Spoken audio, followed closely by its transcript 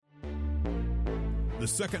The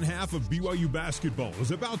second half of BYU basketball is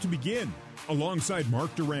about to begin. Alongside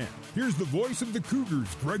Mark Durant, here's the voice of the Cougars,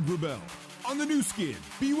 Greg Wrubell, on the new skin,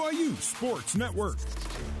 BYU Sports Network.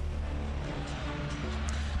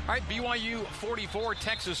 All right, BYU 44,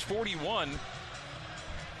 Texas 41.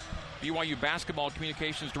 BYU basketball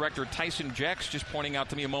communications director Tyson Jex just pointing out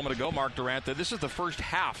to me a moment ago, Mark Durant, that this is the first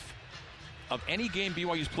half of any game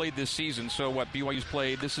BYU's played this season. So what BYU's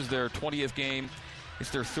played, this is their 20th game. It's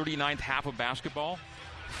their 39th half of basketball.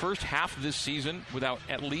 First half of this season without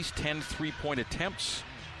at least 10 three-point attempts.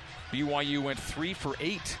 BYU went 3 for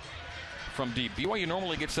 8 from deep. BYU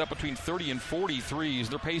normally gets up between 30 and 40 threes.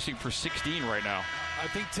 They're pacing for 16 right now. I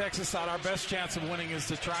think Texas thought our best chance of winning is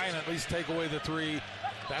to try and at least take away the three.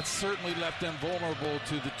 That's certainly left them vulnerable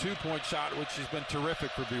to the two-point shot, which has been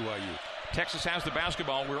terrific for BYU. Texas has the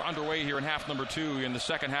basketball. We're underway here in half number 2. In the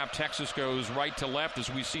second half, Texas goes right to left as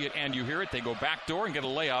we see it and you hear it. They go back door and get a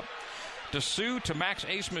layup. Dessou to Max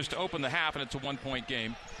Asmus to open the half, and it's a one-point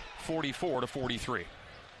game, 44-43.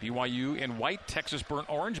 BYU in white, Texas burnt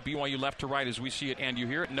orange. BYU left to right as we see it and you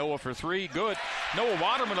hear it. Noah for three, good. Noah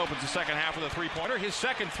Waterman opens the second half with a three-pointer. His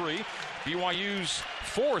second three, BYU's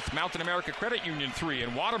fourth Mountain America Credit Union three.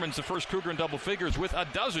 And Waterman's the first Cougar in double figures with a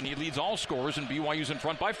dozen. He leads all scorers, and BYU's in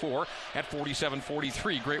front by 4 at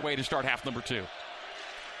 47-43. Great way to start half number 2.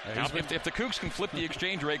 Now, if the Cougs can flip the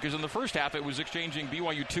exchange rate, because in the first half it was exchanging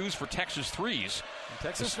BYU 2s for Texas 3s.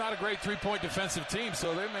 Texas is not a great three-point defensive team,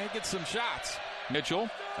 so they may get some shots. Mitchell,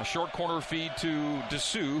 a short corner feed to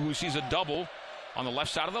Dessou, who sees a double on the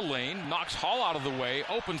left side of the lane, knocks Hall out of the way,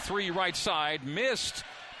 open three right side, missed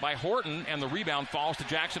by Horton, and the rebound falls to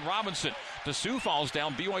Jackson Robinson. Dessou falls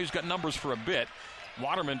down. BYU's got numbers for a bit.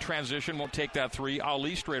 Waterman transition, won't take that three.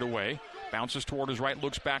 Ali straight away. Bounces toward his right,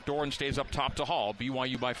 looks back door, and stays up top to Hall.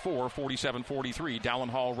 BYU by 4, 47-43. Dallin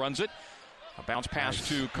Hall runs it. A bounce pass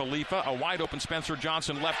to Khalifa. A wide open Spencer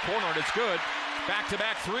Johnson left corner, and it's good.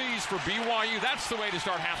 Back-to-back threes for BYU. That's the way to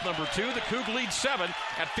start half number 2. The Cougs lead 7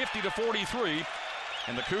 at 50-43.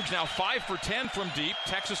 And the Cougs now 5 for 10 from deep.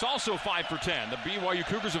 Texas also 5 for 10. The BYU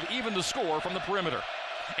Cougars have evened the score from the perimeter.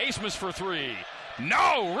 Asmus for three.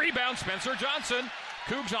 No! Rebound Spencer Johnson.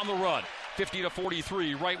 Cougs on the run.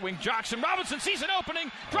 50-43. Right wing Jackson Robinson sees an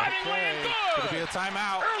opening. Driving lane, good! Could be a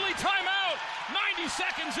timeout. Early timeout. 90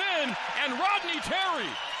 seconds in. And Rodney Terry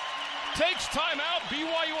takes timeout.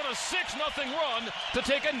 BYU on a 6-0 run to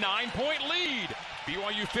take a 9-point lead.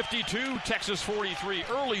 BYU 52, Texas 43.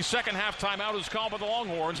 Early second half timeout is called by the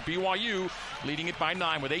Longhorns. BYU leading it by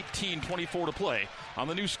 9 with 18:24 to play on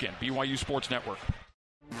the new skin, BYU Sports Network.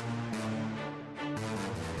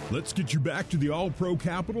 Let's get you back to the All-Pro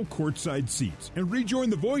Capital courtside seats and rejoin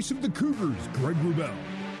the voice of the Cougars, Greg Wrubell.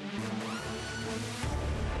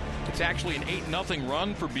 It's actually an 8-0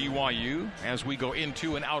 run for BYU as we go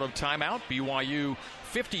into and out of timeout. BYU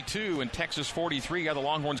 52 and Texas 43. The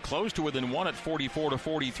Longhorns close to within 1 at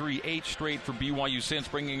 44-43. 8 straight for BYU since,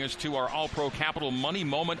 bringing us to our All-Pro Capital money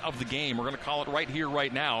moment of the game. We're going to call it right here,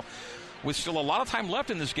 right now. With still a lot of time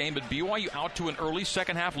left in this game, but BYU out to an early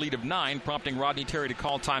second half lead of 9, prompting Rodney Terry to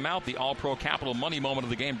call timeout. The All-Pro Capital money moment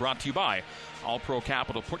of the game brought to you by All-Pro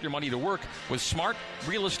Capital. Put your money to work with smart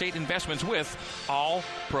real estate investments with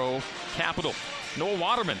All-Pro Capital. Noah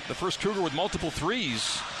Waterman, the first Cougar with multiple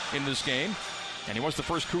threes in this game. And he was the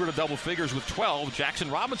first Cougar to double figures with 12. Jackson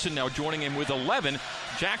Robinson now joining him with 11.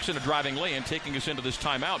 Jackson a driving lane, taking us into this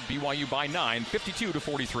timeout. BYU by 9,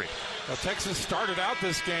 52-43. Well, Texas started out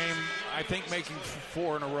this game, I think, making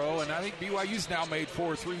 4 in a row, and I think BYU's now made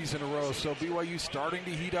 4 threes in a row. So BYU starting to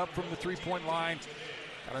heat up from the three-point line.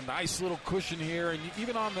 Got a nice little cushion here, and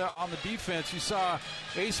even on the defense, you saw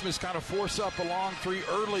Asmus kind of force up a long three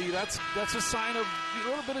early. That's a sign of a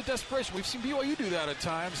little bit of desperation. We've seen BYU do that at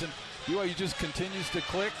times, and BYU just continues to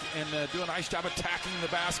click and do a nice job attacking the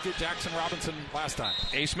basket. Jackson Robinson last time.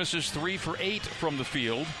 Asmus is 3 for 8 from the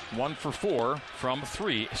field, 1 for 4 from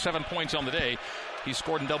 3. 7 points on the day. He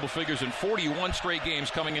scored in double figures in 41 straight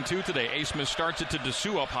games coming in 2 today. Asmus starts it to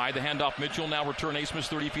Dessou up high. The handoff Mitchell now return Asmus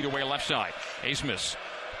 30 feet away left side. Asmus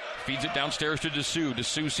feeds it downstairs to Dessou.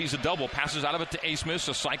 Dessou sees a double, passes out of it to Asmus.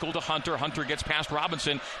 A cycle to Hunter. Hunter gets past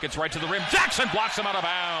Robinson, gets right to the rim. Jackson blocks him out of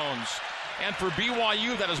bounds. And for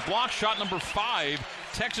BYU, that is block shot number 5.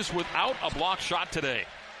 Texas without a block shot today.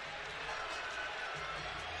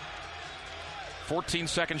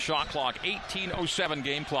 14-second shot clock, 18:07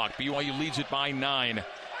 game clock. BYU leads it by 9.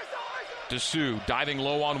 Dessou diving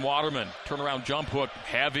low on Waterman. Turnaround jump hook,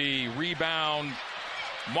 heavy rebound.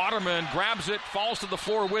 Waterman grabs it, falls to the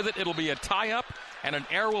floor with it. It'll be a tie-up, and an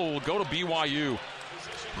arrow will go to BYU.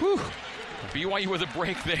 Whew. BYU with a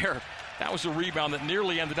break there. That was a rebound that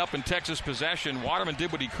nearly ended up in Texas possession. Waterman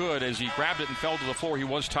did what he could as he grabbed it and fell to the floor. He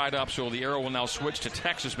was tied up, so the arrow will now switch to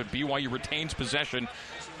Texas, but BYU retains possession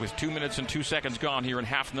with 2 minutes and 2 seconds gone here in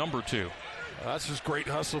half number 2. That's just great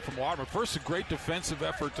hustle from Waterman. First, a great defensive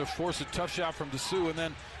effort to force a tough shot from Dessou, and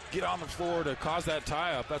then get on the floor to cause that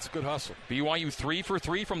tie-up. That's a good hustle. BYU 3 for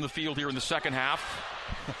 3 from the field here in the second half.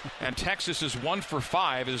 And Texas is 1 for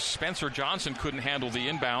 5 as Spencer Johnson couldn't handle the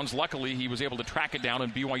inbounds. Luckily, he was able to track it down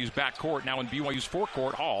in BYU's backcourt. Now in BYU's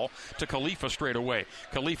forecourt, Hall to Khalifa straight away.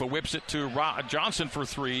 Khalifa whips it to Johnson for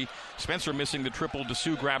 3. Spencer missing the triple.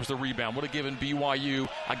 Dessou grabs the rebound. Would have given BYU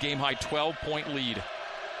a game-high 12-point lead.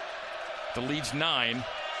 The lead's 9.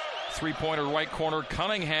 Three-pointer right corner.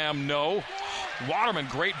 Cunningham, no. Waterman,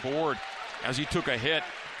 great board as he took a hit.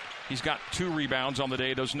 He's got 2 rebounds on the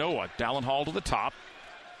day, does Noah. Dallin Hall to the top.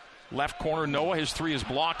 Left corner, Noah. His 3 is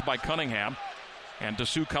blocked by Cunningham. And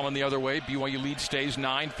Dessou coming the other way. BYU lead stays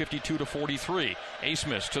 9, 52-43.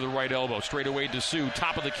 Asmus to the right elbow. Straight away, Dessou.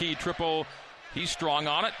 Top of the key, triple. He's strong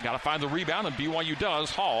on it. Got to find the rebound, and BYU does.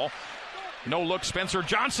 Hall. No look, Spencer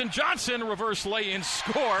Johnson. Johnson, reverse lay-in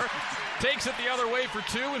score. Takes it the other way for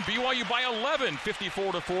 2, and BYU by 11,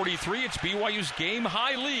 54-43. It's BYU's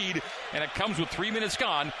game-high lead, and it comes with 3 minutes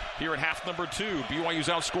gone here in half number 2. BYU's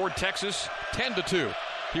outscored Texas 10-2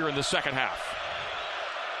 here in the second half.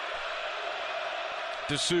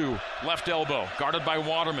 Dessou, left elbow, guarded by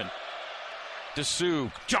Waterman.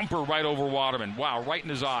 Dessou, jumper right over Waterman. Wow, right in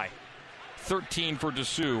his eye. 13 for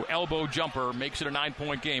Dessou. Elbow jumper makes it a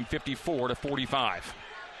 9-point game, 54-45.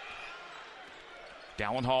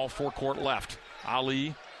 Dallin Hall, forecourt left.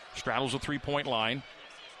 Ali straddles the 3-point line.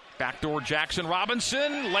 Backdoor Jackson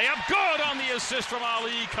Robinson. Layup good on the assist from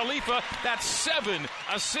Ali. Khalifa, that's 7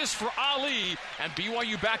 assists for Ali. And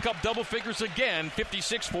BYU back up double figures again,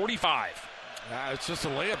 56-45. It's just a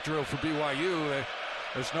layup drill for BYU.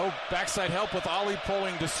 There's no backside help with Ali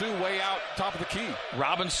pulling Dessou way out top of the key.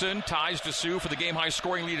 Robinson ties Dessou for the game-high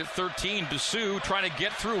scoring lead at 13. Dessou trying to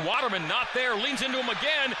get through. Waterman not there. Leans into him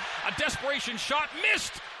again. A desperation shot.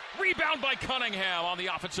 Missed. Rebound by Cunningham on the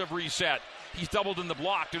offensive reset. He's doubled in the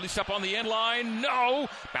block. Did he step on the end line? No.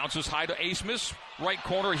 Bounces high to Asmus. Right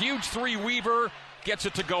corner. Huge 3. Weaver gets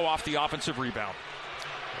it to go off the offensive rebound.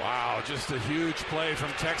 Wow, just a huge play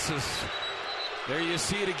from Texas. There you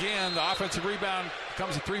see it again. The offensive rebound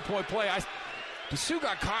becomes a 3-point play. Dessou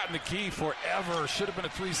got caught in the key forever. Should have been a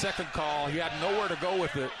 3-second call. He had nowhere to go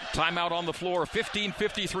with it. Timeout on the floor.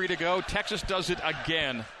 15:53 to go. Texas does it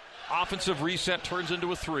again. Offensive reset turns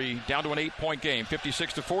into a 3. Down to an 8-point game.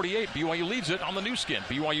 56-48. BYU leads it on the new skin.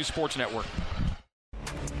 BYU Sports Network.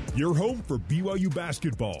 Your home for BYU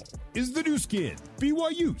basketball is the new skin.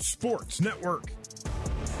 BYU Sports Network.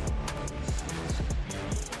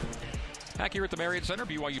 Back here at the Marriott Center,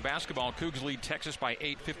 BYU basketball. Cougs lead Texas by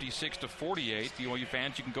 8, 56-48. BYU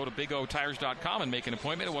fans, you can go to BigOTires.com and make an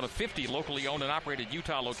appointment at one of 50 locally owned and operated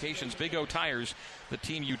Utah locations. Big O Tires, the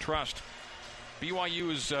team you trust. BYU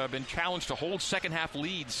has been challenged to hold second-half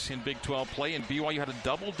leads in Big 12 play, and BYU had a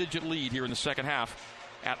double-digit lead here in the second half.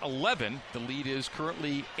 At 11, the lead is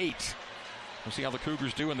currently 8. We'll see how the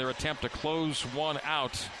Cougars do in their attempt to close one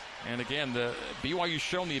out. And again, the BYU's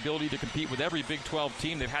shown the ability to compete with every Big 12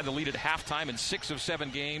 team. They've had the lead at halftime in 6 of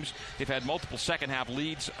 7 games. They've had multiple second-half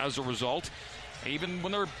leads as a result. Even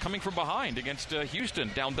when they're coming from behind against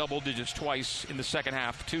Houston, down double digits twice in the second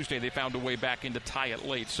half. Tuesday, they found a way back in to tie it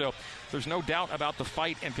late. So there's no doubt about the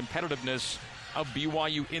fight and competitiveness of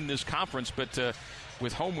BYU in this conference. But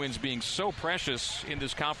with home wins being so precious in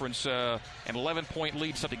this conference, an 11-point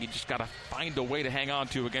lead, something you just got to find a way to hang on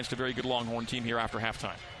to against a very good Longhorn team here after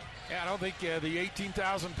halftime. Yeah, I don't think the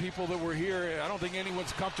 18,000 people that were here, I don't think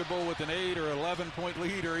anyone's comfortable with an 8 or 11-point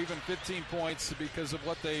lead or even 15 points because of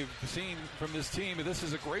what they've seen from this team. And this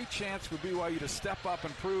is a great chance for BYU to step up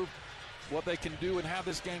and prove what they can do and have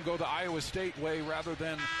this game go the Iowa State way rather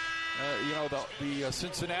than, the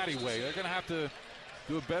Cincinnati way. They're going to have to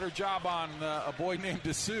do a better job on a boy named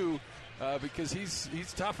Dessou. Because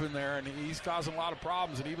he's tough in there and he's causing a lot of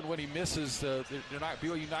problems. And even when he misses,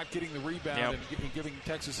 BYU not getting the rebound and giving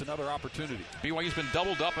Texas another opportunity. BYU's been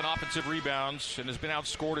doubled up in offensive rebounds and has been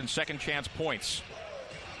outscored in second chance points.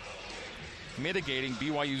 Mitigating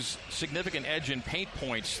BYU's significant edge in paint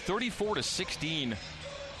points. 34-16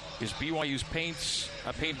 is BYU's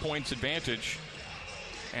paint points advantage.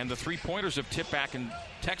 And the three-pointers have tipped back in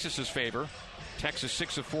Texas's favor. Texas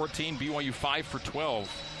 6 of 14, BYU 5 for 12.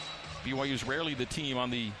 BYU is rarely the team on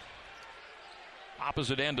the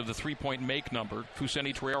opposite end of the three-point make number.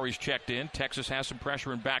 Fousseyni Traore's checked in. Texas has some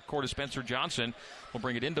pressure in backcourt as Spencer Johnson will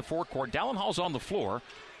bring it into forecourt. Dallin Hall's on the floor,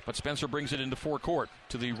 but Spencer brings it into forecourt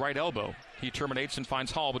to the right elbow. He terminates and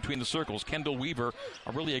finds Hall between the circles. Kendall Weaver,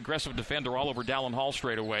 a really aggressive defender all over Dallin Hall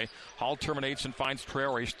straight away. Hall terminates and finds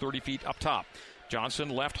Traore 30 feet up top. Johnson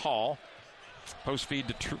left Hall. Post feed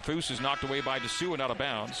to Foose is knocked away by Dessou and out of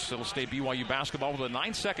bounds. It'll stay BYU basketball with a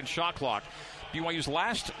 9-second shot clock. BYU's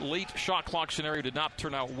last late shot clock scenario did not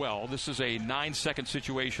turn out well. This is a 9-second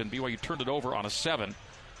situation. BYU turned it over on a 7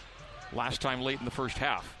 last time late in the first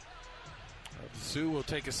half. Dessou will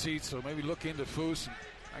take a seat, so maybe look into Foose and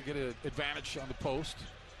I get an advantage on the post.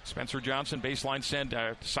 Spencer Johnson, baseline send,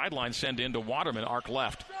 sideline send into Waterman, arc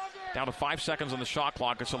left. Down to 5 seconds on the shot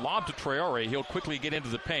clock. It's a lob to Traore. He'll quickly get into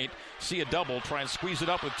the paint, see a double, try and squeeze it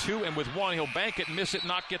up with 2, and with 1, he'll bank it, miss it,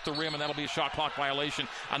 not get the rim, and that'll be a shot clock violation.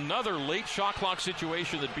 Another late shot clock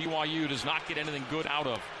situation that BYU does not get anything good out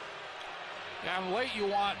of. Yeah, and late you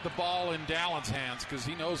want the ball in Dallin's hands because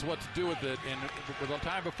he knows what to do with it. And the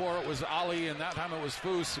time before it was Ali, and that time it was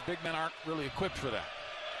Foose. The big men aren't really equipped for that.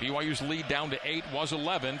 BYU's lead down to 8 was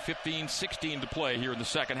 11, 15-16 to play here in the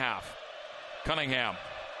second half. Cunningham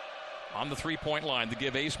on the three-point line to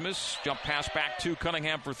give Asmus. Jump pass back to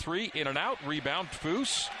Cunningham for 3. In and out. Rebound,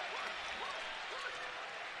 Foose.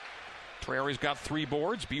 Traore's got 3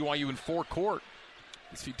 boards. BYU in 4 court.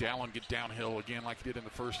 You see Dallin get downhill again like he did in the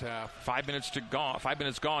first half. 5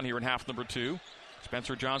 minutes gone here in half number 2.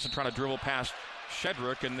 Spencer Johnson trying to dribble past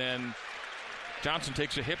Shedrick, and then Johnson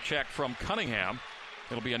takes a hip check from Cunningham.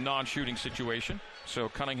 It'll be a non-shooting situation. So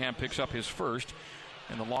Cunningham picks up his first,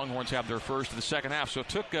 and the Longhorns have their first of the second half. So it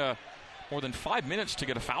took more than 5 minutes to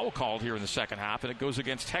get a foul called here in the second half, and it goes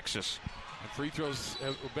against Texas. And free throws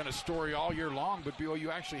have been a story all year long, but BYU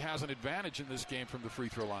actually has an advantage in this game from the free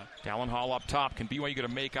throw line. Dallin Hall up top. Can BYU get a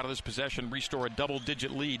make out of this possession, restore a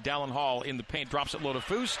double-digit lead? Dallin Hall in the paint, drops it low to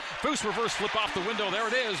Foose. Foose reverse flip off the window. There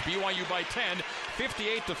it is. BYU by 10,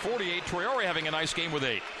 58-48. Traore having a nice game with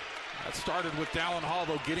 8. That started with Dallin Hall,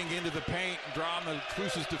 though, getting into the paint and drawing the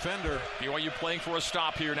Foose's defender. BYU playing for a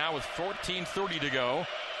stop here now with 14:30 to go.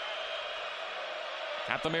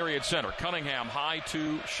 At the Marriott Center, Cunningham high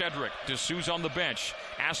to Shedrick. Dessou's on the bench.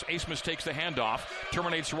 Asmus takes the handoff,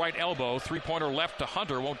 terminates right elbow. 3-pointer left to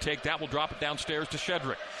Hunter. Won't take that. Will drop it downstairs to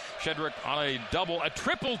Shedrick. Shedrick on a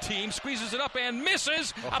triple team, squeezes it up and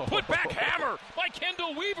misses. A putback hammer by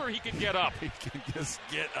Kendall Weaver. He can get up. He can just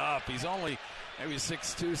get up. He's only maybe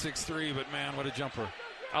 6'2", 6'3", but man, what a jumper.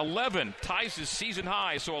 11 ties his season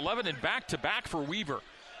high, so 11 in back-to-back for Weaver.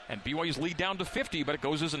 And BYU's lead down to 50, but it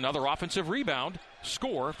goes as another offensive rebound.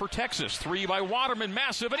 Score for Texas. 3 by Waterman,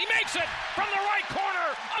 massive, and he makes it from the right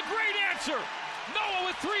corner. A great answer. Noah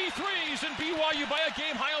with 3 threes, and BYU by a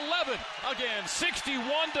game-high 11. Again,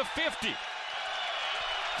 61-50.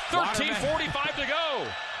 13:45 to go.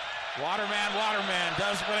 Waterman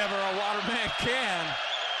does whatever a Waterman can.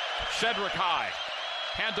 Shedrick high.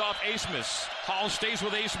 Handoff Asmus. Hall stays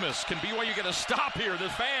with Asmus. Can BYU get a stop here? The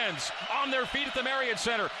fans on their feet at the Marriott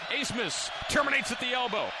Center. Asmus terminates at the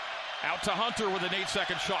elbow. Out to Hunter with an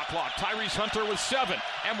 8-second shot clock. Tyrese Hunter with 7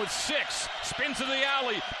 and with 6. Spins to the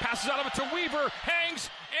alley. Passes out of it to Weaver. Hangs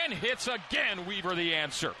and hits again. Weaver the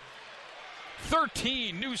answer.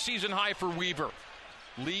 13, new season high for Weaver.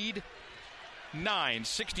 Lead 9,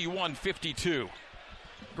 61-52.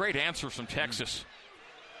 Great answer from Texas.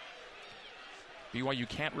 BYU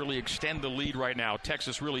can't really extend the lead right now.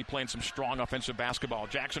 Texas really playing some strong offensive basketball.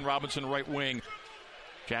 Jackson Robinson, right wing.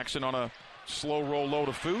 Jackson on a slow roll low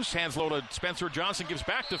to Foose. Hands low to Spencer Johnson. Gives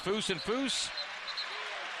back to Foose. And Foose,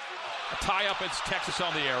 a tie-up. It's Texas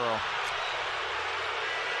on the arrow.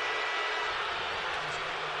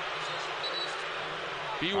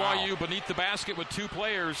 BYU beneath the basket with 2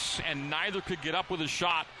 players, and neither could get up with a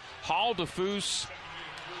shot. Hall to Foose.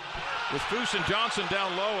 With Foose and Johnson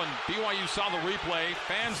down low, and BYU saw the replay.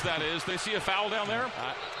 Fans, that is. They see a foul down there?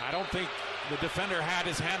 I don't think the defender had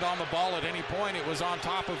his hand on the ball at any point. It was on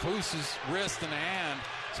top of Foose's wrist and hand,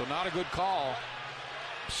 so not a good call.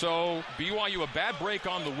 So BYU, a bad break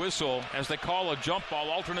on the whistle as they call a jump ball,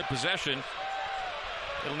 alternate possession.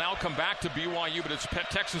 It'll now come back to BYU, but it's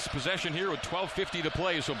Texas possession here with 12:50 to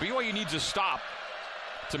play. So BYU needs a stop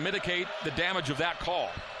to mitigate the damage of that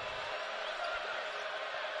call.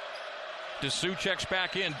 Dessou checks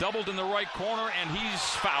back in, doubled in the right corner, and he's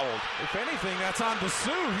fouled. If anything, that's on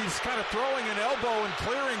Dessou. He's kind of throwing an elbow and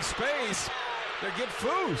clearing space to get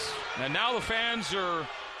Foose. And now the fans are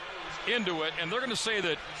into it, and they're going to say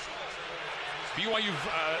that BYU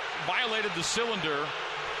violated the cylinder.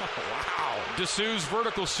 Wow. Dessou's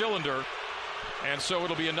vertical cylinder. And so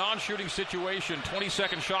it'll be a non-shooting situation,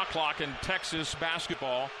 20-second shot clock in Texas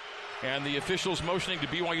basketball, and the officials motioning to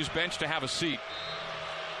BYU's bench to have a seat.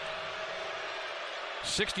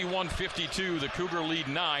 61-52, the Cougar lead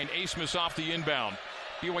 9. Asmus off the inbound.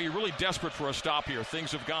 BYU really desperate for a stop here.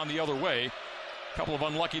 Things have gone the other way. A couple of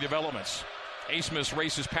unlucky developments. Asmus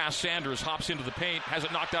races past Sanders, hops into the paint, has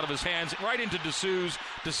it knocked out of his hands, right into Dessou's.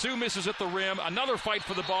 Dessou misses at the rim. Another fight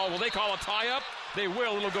for the ball. Will they call a tie-up? They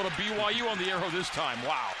will. It'll go to BYU on the arrow this time.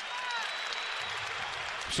 Wow.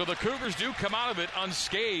 So the Cougars do come out of it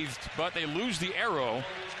unscathed, but they lose the arrow.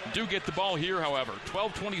 Do get the ball here, however.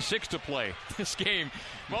 12:26 to play. This game,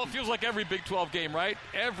 well, it feels like every Big 12 game, right?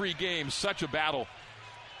 Every game, such a battle.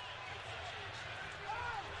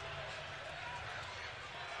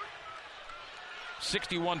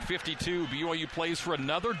 (61-52). BYU plays for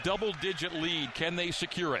another double-digit lead. Can they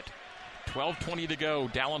secure it? 12:20 to go.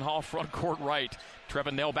 Dallin Hall front court right.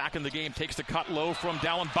 Trevin Knell back in the game. Takes the cut low from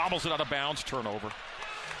Dallin. Bobbles it out of bounds. Turnover.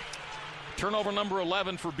 Turnover number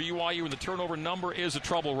 11 for BYU, and the turnover number is a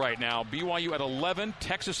trouble right now. BYU at 11,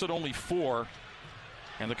 Texas at only 4.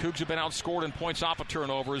 And the Cougs have been outscored in points off of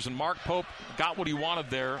turnovers, and Mark Pope got what he wanted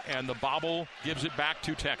there, and the bobble gives it back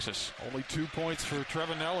to Texas. Only 2 points for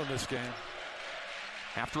Trevin Knell in this game.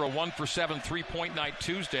 After a 1-for-7 three-point night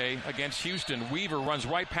Tuesday against Houston, Weaver runs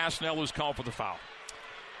right past Knell, who's called for the foul.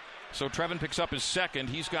 So Trevin picks up his second.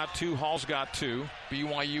 He's got 2. Hall's got 2.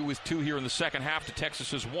 BYU with 2 here in the second half to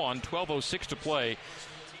Texas's 1. 12:06 to play.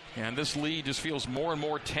 And this lead just feels more and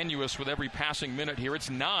more tenuous with every passing minute here. It's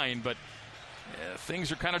 9, but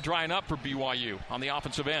things are kind of drying up for BYU on the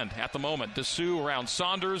offensive end at the moment. Dessou around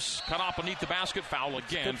Saunders. Cut off beneath the basket. Foul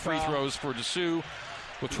again. Free throws for Dessou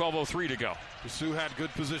with 12:03 to go. Dessou had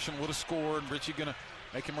good position. Would have scored. Richie going to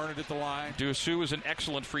make him earn it at the line. Dessou is an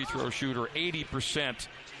excellent free throw shooter. 80%.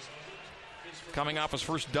 Coming off his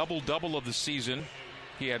first double-double of the season.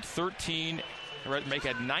 He had 13,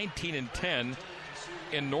 had 19 and 10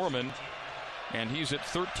 in Norman. And he's at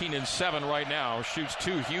 13 and 7 right now. Shoots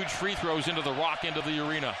 2 huge free throws into the rock end of the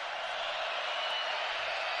arena.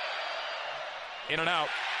 In and out.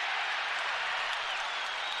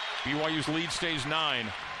 BYU's lead stays 9.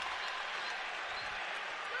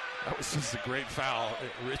 That was just a great foul.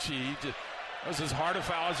 Richie, that was as hard a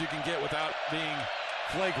foul as you can get without being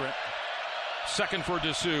flagrant. Second for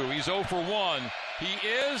Dessou. He's 0 for 1. He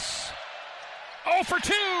is 0 for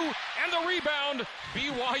 2. And the rebound,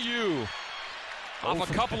 BYU. Off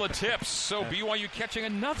a couple of tips. So BYU catching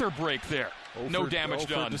another break there. No damage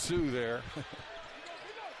done. Dessou there.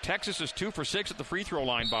 Texas is 2 for 6 at the free throw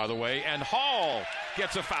line, by the way. And Hall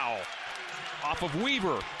gets a foul. Off of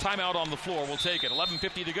Weaver. Timeout on the floor. We'll take it.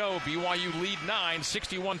 11:50 to go. BYU lead 9.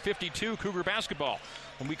 61-52 Cougar basketball.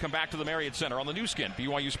 When we come back to the Marriott Center on the new skin,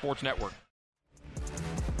 BYU Sports Network.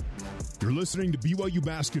 You're listening to BYU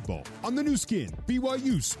basketball on the new skin,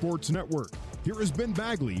 BYU Sports Network. Here is Ben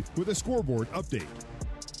Bagley with a scoreboard update.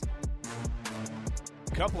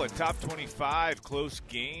 A couple of top 25 close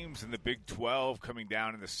games in the Big 12 coming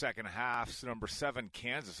down in the second half. So number 7,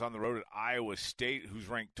 Kansas on the road at Iowa State, who's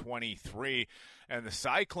ranked 23. And the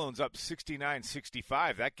Cyclones up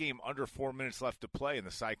 69-65. That game under 4 minutes left to play, and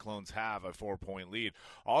the Cyclones have a 4-point lead.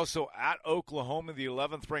 Also at Oklahoma, the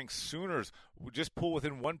 11th-ranked Sooners just pull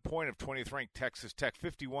within 1 point of 20th-ranked Texas Tech,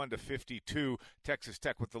 51-52. Texas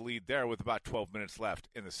Tech with the lead there with about 12 minutes left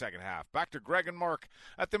in the second half. Back to Greg and Mark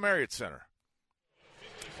at the Marriott Center.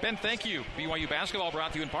 Ben, thank you. BYU basketball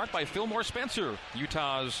brought to you in part by Fillmore Spencer.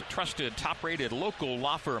 Utah's trusted, top-rated local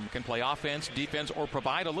law firm can play offense, defense, or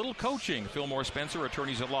provide a little coaching. Fillmore Spencer,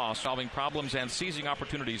 attorneys at law, solving problems and seizing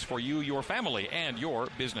opportunities for you, your family, and your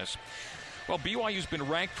business. Well, BYU's been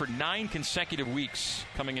ranked for 9 consecutive weeks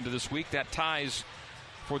coming into this week. That ties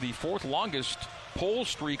for the 4th longest poll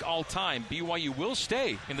streak all time. BYU will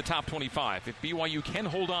stay in the top 25 if BYU can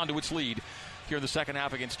hold on to its lead here in the second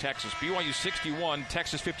half against Texas. BYU 61,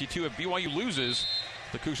 Texas 52. If BYU loses,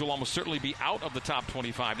 the Cougs will almost certainly be out of the top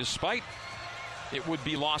 25, despite it would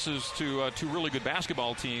be losses to 2 really good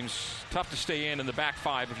basketball teams. Tough to stay in the back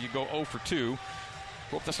 5 if you go 0 for 2.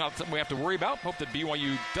 Hope that's not something we have to worry about. Hope that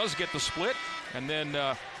BYU does get the split, and then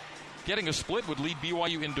getting a split would lead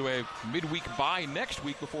BYU into a midweek bye next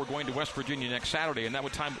week before going to West Virginia next Saturday, and that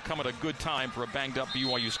would come at a good time for a banged-up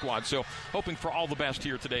BYU squad. So hoping for all the best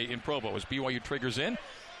here today in Provo as BYU triggers in.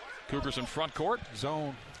 Cougars in front court.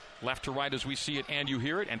 Zone. Left to right as we see it and you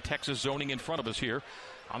hear it, and Texas zoning in front of us here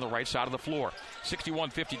on the right side of the floor.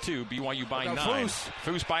 61-52, BYU by 9.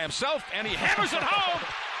 Foose by himself, and he hammers it home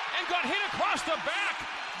and got hit across the back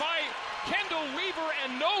by Kendall Weaver,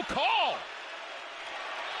 and no call.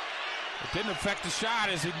 It didn't affect the shot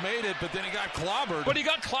as he made it, but then he got clobbered. But he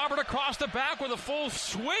got clobbered across the back with a full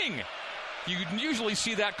swing. You usually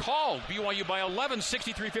see that called. BYU by 11,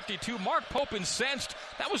 63-52. Mark Pope incensed.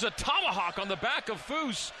 That was a tomahawk on the back of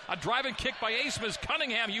Foose. A driving kick by Asmus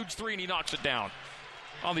Cunningham. Huge 3, and he knocks it down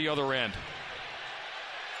on the other end.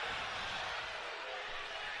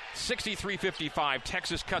 63-55.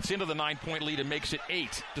 Texas cuts into the 9-point lead and makes it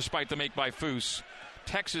 8, despite the make by Foose.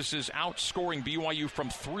 Texas is outscoring BYU from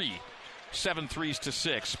 3. 7 threes to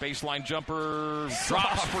 6. Baseline jumper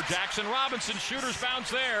drops for Jackson Robinson. Shooter's bounce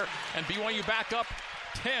there, and BYU back up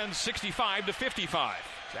 10, 65-55.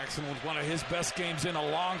 Jackson was one of his best games in a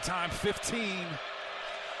long time, 15.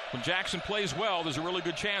 When Jackson plays well, there's a really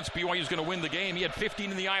good chance BYU is going to win the game. He had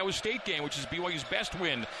 15 in the Iowa State game, which is BYU's best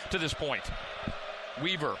win to this point.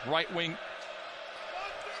 Weaver, right wing.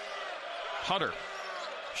 Hunter,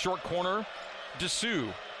 short corner.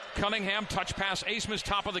 Dessou. Cunningham, touch pass, Aceman's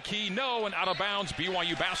top of the key, no, and out of bounds,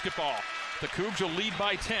 BYU basketball. The Cougs will lead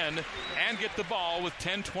by 10 and get the ball with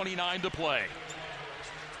 10:29 to play.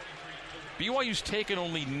 BYU's taken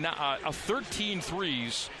only 13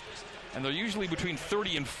 threes, and they're usually between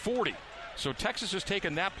 30 and 40. So Texas has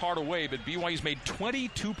taken that part away, but BYU's made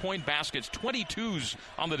 22-point baskets, 22s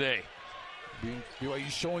on the day. BYU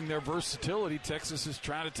showing their versatility. Texas is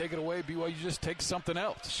trying to take it away. BYU just takes something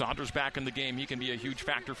else. Saunders back in the game. He can be a huge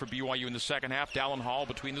factor for BYU in the second half. Dallin Hall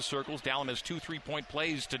between the circles. Dallin has 2 3-point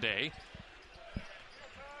plays today.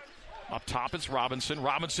 Up top, it's Robinson.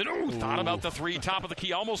 Robinson, thought about the 3. Top of the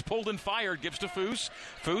key, almost pulled and fired. Gives to Foose.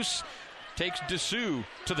 Foose takes Dessou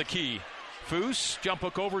to the key. Foose, jump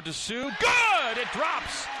hook over Dessou. Good! It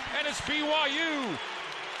drops, and it's BYU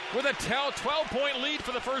with a 12-point lead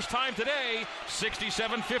for the first time today.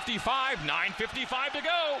 67-55, 9:55 to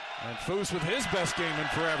go. And Foose with his best game in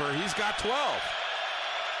forever. He's got 12.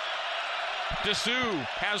 Dessou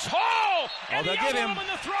has Hall, and they'll get him in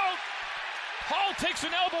the throat. Hall takes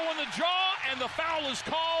an elbow in the jaw, and the foul is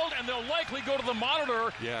called, and they'll likely go to the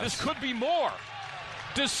monitor. Yes. This could be more.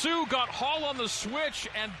 Dessou got Hall on the switch,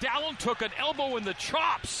 and Dallin took an elbow in the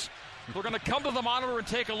chops. We're going to come to the monitor and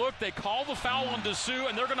take a look. They call the foul on Dessou,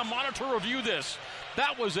 and they're going to monitor review this.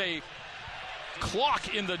 That was a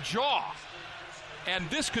clock in the jaw, and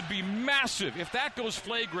this could be massive. If that goes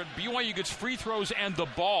flagrant, BYU gets free throws and the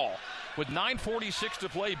ball. With 9:46 to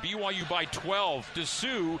play, BYU by 12.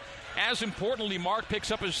 Dessou, as importantly, Mark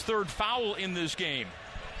picks up his 3rd foul in this game.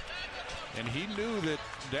 And he knew that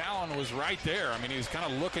Dallin was right there. I mean, he was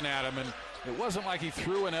kind of looking at him, and it wasn't like he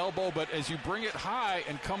threw an elbow, but as you bring it high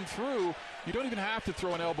and come through, you don't even have to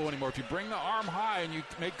throw an elbow anymore. If you bring the arm high and you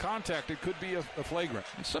make contact, it could be a flagrant.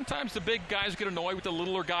 And sometimes the big guys get annoyed with the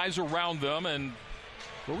littler guys around them, and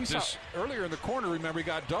well, we saw earlier in the corner, remember, he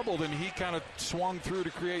got doubled, and he kind of swung through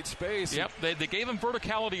to create space. Yep, they gave him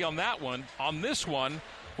verticality on that one. On this one,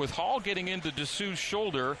 with Hall getting into Dessou's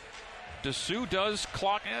shoulder, Dessou does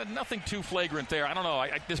clock. Nothing too flagrant there. I don't know.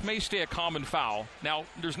 This may stay a common foul. Now,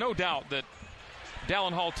 there's no doubt that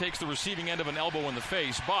Dallin Hall takes the receiving end of an elbow in the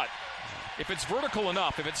face, but if it's vertical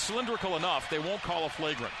enough, if it's cylindrical enough, they won't call a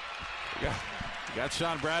flagrant. Yeah, you got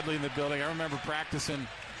Sean Bradley in the building. I remember practicing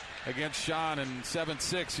against Sean in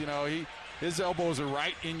 7-6. You know, his elbows are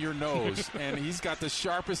right in your nose, and he's got the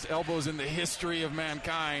sharpest elbows in the history of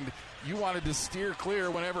mankind. You wanted to steer clear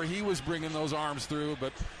whenever he was bringing those arms through,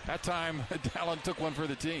 but that time, Dallin took one for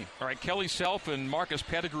the team. All right, Kelly Self and Marcus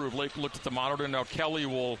Pettigrew have looked at the monitor. Now Kelly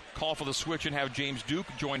will call for the switch and have James Duke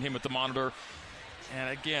join him at the monitor. And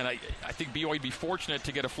again, I think BYU would be fortunate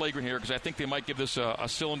to get a flagrant here, because I think they might give this a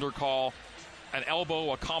cylinder call, an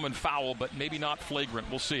elbow, a common foul, but maybe not flagrant.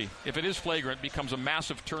 We'll see. If it is flagrant, it becomes a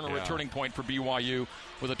massive turning point for BYU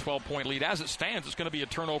with a 12-point lead. As it stands, it's going to be a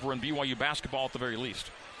turnover in BYU basketball at the very least.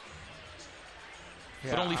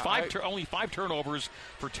 Yeah, but only five turnovers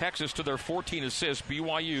for Texas to their 14 assists.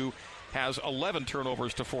 BYU has 11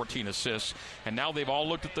 turnovers to 14 assists. And now they've all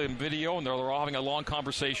looked at the video, and they're all having a long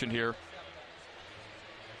conversation here.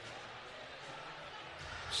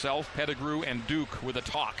 Self, Pettigrew, and Duke with a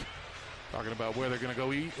talk. Talking about where they're going to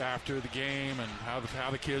go eat after the game and how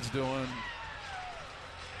the kid's doing.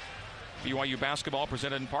 BYU basketball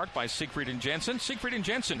presented in part by Siegfried & Jensen. Siegfried &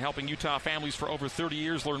 Jensen, helping Utah families for over 30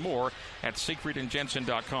 years. Learn more at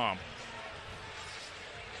siegfriedandjensen.com.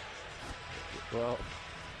 Well,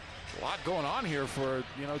 a lot going on here for,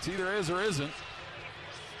 it's either is or isn't.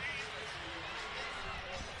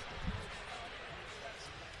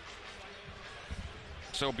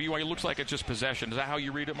 So BYU looks like it's just possession. Is that how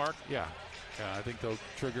you read it, Mark? Yeah, I think they'll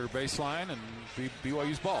trigger baseline and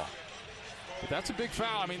BYU's ball. But that's a big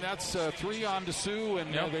foul. I mean, that's 3 on Dessou,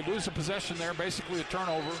 and they lose a possession there, basically a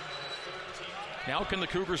turnover. Now can the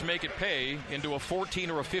Cougars make it pay into a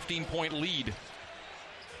 14 or a 15-point lead?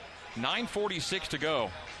 9:46 to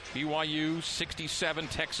go. BYU 67,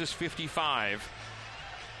 Texas 55.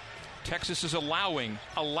 Texas is allowing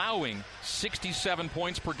 67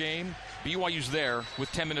 points per game. BYU's there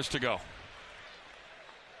with 10 minutes to go.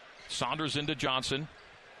 Saunders into Johnson.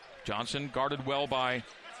 Johnson guarded well by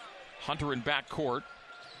Hunter in back court.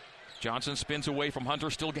 Johnson spins away from Hunter.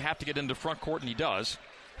 Still have to get into front court, and he does.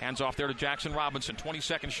 Hands off there to Jackson Robinson.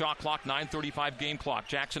 20-second shot clock, 9:35 game clock.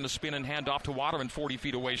 Jackson to spin and hand off to Waterman 40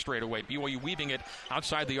 feet away straight away. BYU weaving it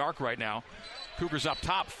outside the arc right now. Cougars up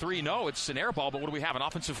top, 3. No, it's an air ball, but what do we have? An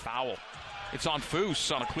offensive foul. It's on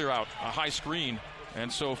Foose on a clear out, a high screen.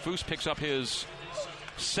 And so Foose picks up his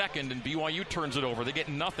second, and BYU turns it over. They get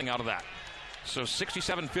nothing out of that. So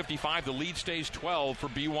 67-55, the lead stays 12 for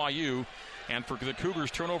BYU. And for the Cougars,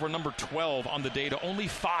 turnover number 12 on the day to only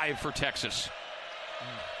 5 for Texas.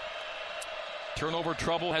 Turnover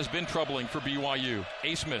trouble has been troubling for BYU.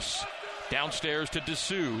 Asmus downstairs to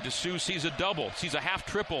Dessou. Dessou sees a double, sees a half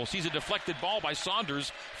triple, sees a deflected ball by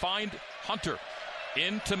Saunders. Find Hunter.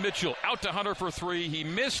 Into Mitchell. Out to Hunter for 3. He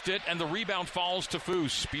missed it, and the rebound falls to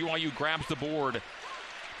Foose. BYU grabs the board.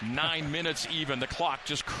 9 minutes even. The clock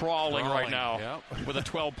just crawling right now with a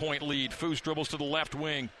 12-point lead. Foose dribbles to the left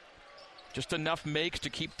wing. Just enough makes to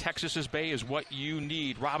keep Texas's bay is what you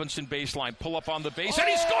need. Robinson baseline, pull up on the base, and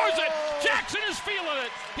he scores it! Jackson is feeling it!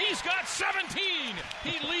 He's got 17!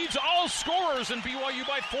 He leads all scorers in BYU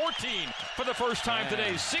by 14 for the first time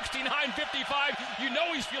today. 69-55. You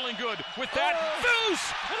know he's feeling good with that. Foose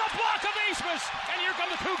with a block of Asmus, and here come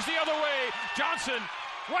the Cougs the other way. Johnson,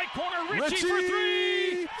 right corner, Richie for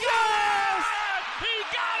 3! Yes! He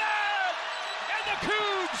got it! And the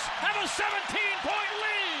Cougs have a 17-point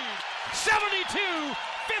lead! 72-55,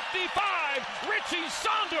 Richie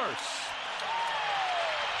Saunders.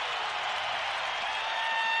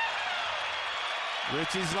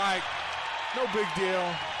 Richie's like, no big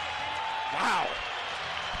deal. Wow.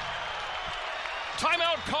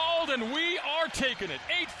 Timeout called, and we are taking it.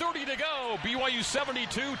 8:30 to go. BYU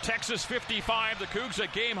 72, Texas 55. The Cougs a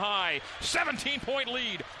game high 17-point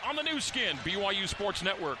lead on the new skin, BYU Sports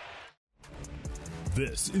Network.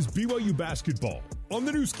 This is BYU basketball on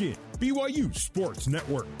the new skin, BYU Sports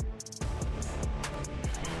Network.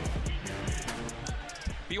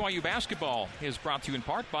 BYU basketball is brought to you in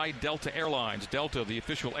part by Delta Airlines. Delta, the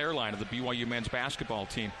official airline of the BYU men's basketball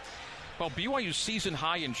team. Well, BYU's season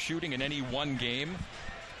high in shooting in any one game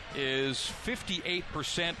is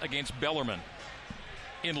 58% against Bellarmine.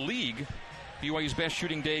 In league, BYU's best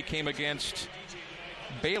shooting day came against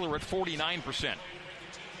Baylor at 49%.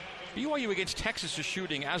 BYU against Texas is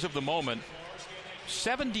shooting, as of the moment,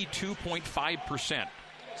 72.5%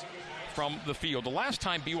 from the field. The last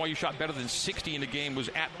time BYU shot better than 60 in a game was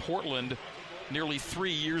at Portland nearly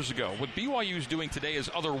 3 years ago. What BYU's doing today is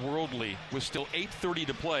otherworldly, with still 8:30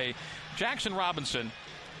 to play. Jackson Robinson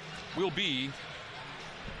will be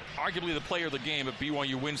arguably the player of the game if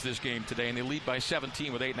BYU wins this game today, and they lead by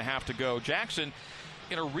 17 with 8.5 to go. Jackson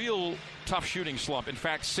in a real tough shooting slump. In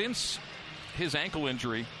fact, since his ankle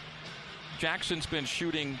injury, Jackson's been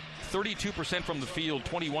shooting 32% from the field,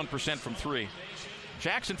 21% from 3.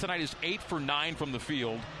 Jackson tonight is 8 for 9 from the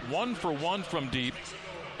field, 1 for 1 from deep,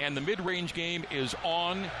 and the mid-range game is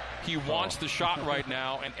on. He wants the shot right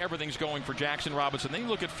now, and everything's going for Jackson Robinson. Then you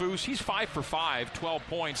look at Foose, he's 5 for 5, 12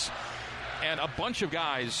 points. And a bunch of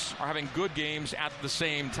guys are having good games at the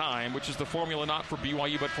same time, which is the formula not for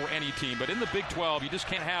BYU but for any team. But in the Big 12, you just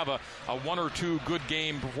can't have a 1 or 2 good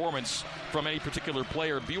game performance from any particular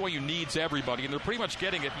player. BYU needs everybody, and they're pretty much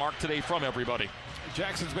getting it, Mark, today from everybody.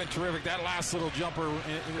 Jackson's been terrific. That last little jumper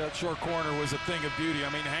in that short corner was a thing of beauty. I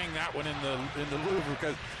mean, hang that one in the Louvre,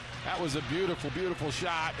 because that was a beautiful, beautiful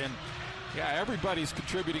shot. And yeah, everybody's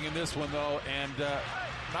contributing in this one, though. And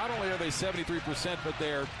not only are they 73%, but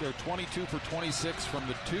they're 22 for 26 from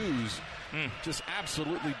the twos. Just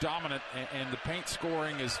absolutely dominant. And the paint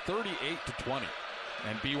scoring is 38 to 20.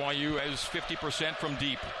 And BYU is 50% from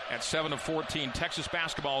deep at 7 of 14. Texas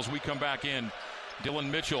basketball as we come back in.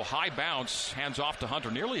 Dylan Mitchell, high bounce, hands off to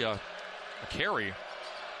Hunter. Nearly a carry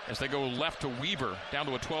as they go left to Weaver, down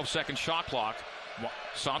to a 12-second shot clock.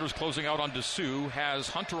 Saunders closing out on Dessou, has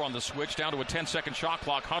Hunter on the switch, down to a 10-second shot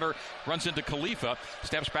clock. Hunter runs into Khalifa,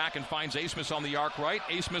 steps back and finds Asmus on the arc right.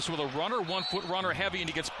 Asmus with a runner, 1-foot runner heavy, and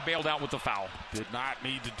he gets bailed out with the foul. Did not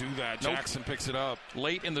need to do that. Nope. Jackson picks it up.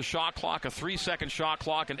 Late in the shot clock, a 3-second shot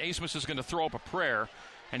clock, and Asmus is going to throw up a prayer,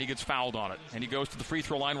 and he gets fouled on it. And he goes to the free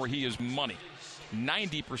throw line where he is money.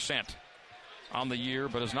 90% on the year,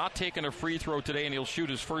 but has not taken a free throw today, and he'll shoot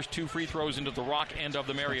his first 2 free throws into the Rock end of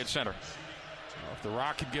the Marriott Center. Well, if the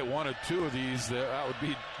Rock could get 1 or 2 of these, that would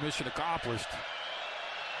be mission accomplished.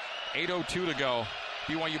 8:02 to go.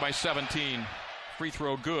 BYU by 17. Free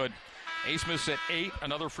throw good. Asmus at 8,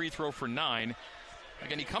 another free throw for 9.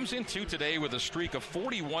 Again, he comes into today with a streak of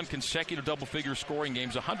 41 consecutive double-figure scoring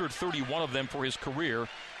games, 131 of them for his career.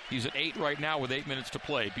 He's at 8 right now with 8 minutes to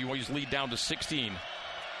play. BYU's lead down to 16.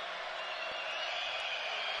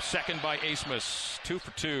 Second by Asmus. 2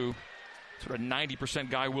 for 2. That's what a 90%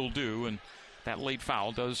 guy will do, and that late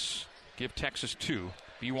foul does give Texas 2.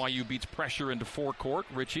 BYU beats pressure into forecourt.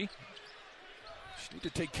 Richie. Just need to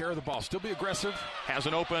take care of the ball. Still be aggressive. Has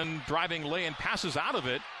an open driving lane, passes out of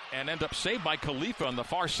it, and end up saved by Khalifa on the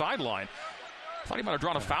far sideline. Thought he might have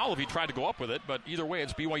drawn a foul if he tried to go up with it, but either way,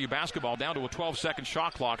 it's BYU basketball down to a 12-second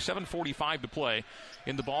shot clock. 7:45 to play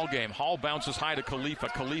in the ball game. Hall bounces high to Khalifa.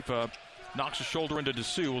 Khalifa knocks a shoulder into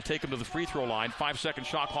Dessou. Will take him to the free throw line. 5-second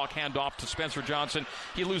shot clock handoff to Spencer Johnson.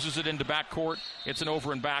 He loses it into backcourt. It's an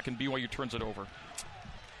over and back, and BYU turns it over.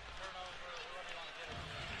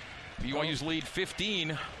 BYU's lead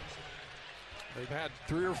 15. They've had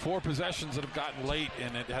 3 or 4 possessions that have gotten late,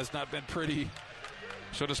 and it has not been pretty.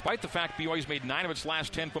 So despite the fact BYU's made 9 of its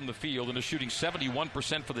last 10 from the field and is shooting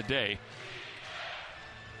 71% for the day,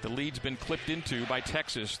 the lead's been clipped into by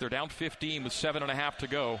Texas. They're down 15 with 7.5 to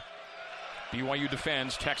go. BYU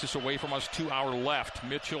defends. Texas away from us, 2 hour left.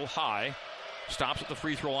 Mitchell high. Stops at the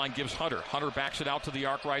free throw line, gives Hunter. Hunter backs it out to the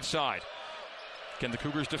arc right side. Can the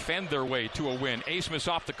Cougars defend their way to a win? Asmus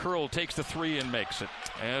off the curl, takes the 3 and makes it.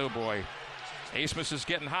 Oh boy. Asmus is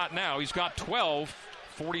getting hot now. He's got 12.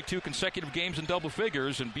 42 consecutive games in double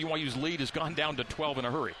figures, and BYU's lead has gone down to 12 in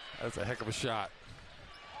a hurry. That's a heck of a shot.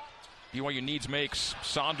 BYU needs makes.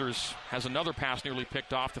 Saunders has another pass nearly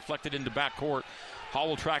picked off, deflected into backcourt. Hall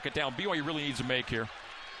will track it down. BYU really needs a make here.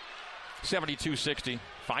 72-60.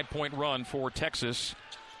 5-point run for Texas.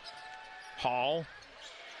 Hall.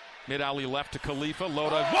 Mid-alley left to Khalifa.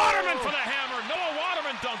 Loda. Waterman for the hammer. Noah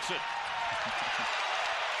Waterman dunks it.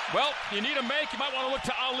 Well, you need a make. You might want to look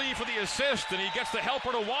to Ali for the assist, and he gets the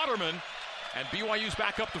helper to Waterman. And BYU's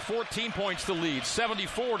back up to 14 points to lead,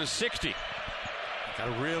 74-60. Got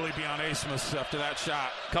to really be on Asmus after that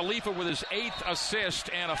shot. Khalifa with his 8th assist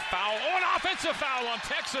and a foul. Oh, an offensive foul on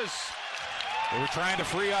Texas. They were trying to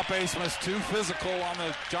free up Asmus. Too physical on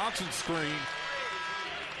the Johnson screen.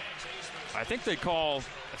 I think they call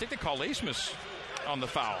Asmus on the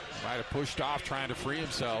foul. Might have pushed off trying to free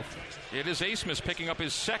himself. It is Asmus picking up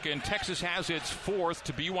his 2nd. Texas has its 4th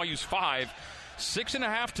to BYU's 5.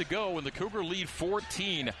 6.5 to go, and the Cougar lead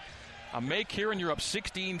 14. A make here, and you're up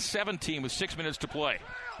 16-17 with 6 minutes to play.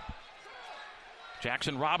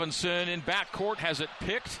 Jackson Robinson in backcourt has it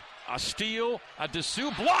picked. A steal, a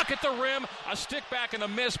Dessou block at the rim, a stick back and a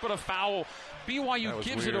miss, but a foul. BYU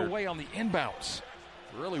gives it away on the inbounds.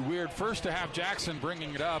 Really weird. First to have Jackson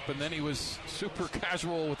bringing it up, and then he was super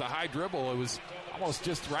casual with a high dribble. It was almost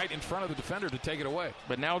just right in front of the defender to take it away.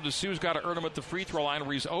 But now Dessou's got to earn him at the free throw line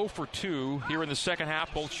where he's 0 for 2 here in the second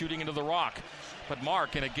half, both shooting into the rock. But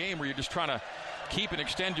Mark, in a game where you're just trying to keep and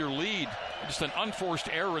extend your lead, just an unforced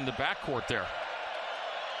error in the backcourt there.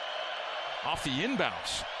 Off the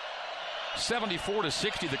inbounds.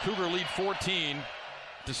 74-60, the Cougar lead 14.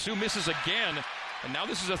 Dessou misses again. And now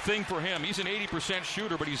this is a thing for him. He's an 80%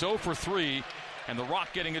 shooter, but he's 0 for 3, and the Rock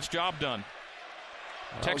getting its job done.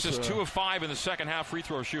 Texas 2 of 5 in the second half free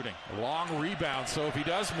throw shooting. A long rebound, so if he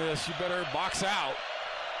does miss, you better box out.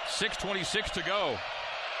 6:26 to go.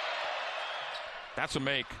 That's a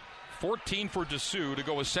make. 14 for Dessou to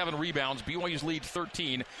go with 7 rebounds. BYU's lead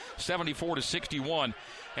 13, 74-61.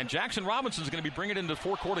 And Jackson Robinson's going to be bringing it into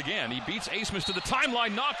forecourt again. He beats Asmus to the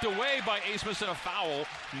timeline, knocked away by Asmus in a foul.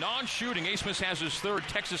 Non-shooting. Asmus has his 3rd.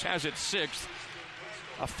 Texas has its 6th.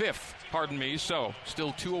 A 5th, pardon me. So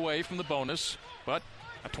still 2 away from the bonus. But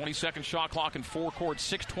a 20-second shot clock in forecourt.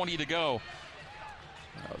 6:20 to go.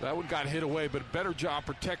 That one got hit away, but a better job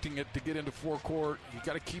protecting it to get into forecourt. You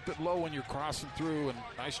got to keep it low when you're crossing through, and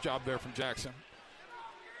nice job there from Jackson.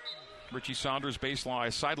 Richie Saunders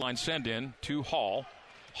baseline sideline send in to Hall.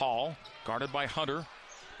 Hall guarded by Hunter,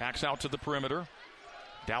 backs out to the perimeter.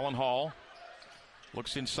 Dallin Hall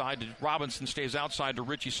looks inside to Robinson, stays outside to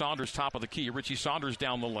Richie Saunders, top of the key. Richie Saunders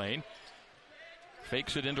down the lane.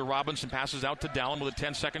 Fakes it into Robinson, passes out to Dallin with a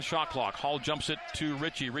 10-second shot clock. Hall jumps it to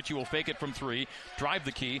Richie. Richie will fake it from 3, drive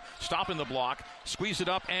the key, stop in the block, squeeze it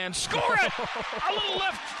up, and score it! A little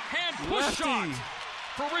left-hand push shot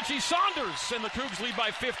for Richie Saunders, and the Cougs lead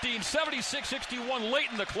by 15, 76-61 late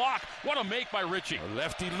in the clock. What a make by Richie. A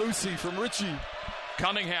lefty-loosey from Richie.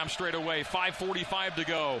 Cunningham straight away, 5:45 to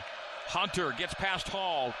go. Hunter gets past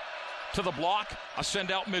Hall. To the block, a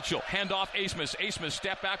send out Mitchell. Hand off Asmus. Asmus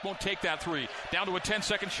step back, won't take that 3. Down to a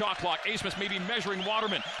 10-second shot clock. Asmus maybe measuring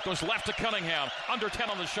Waterman. Goes left to Cunningham. Under 10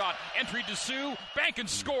 on the shot. Entry Dessou. Bank and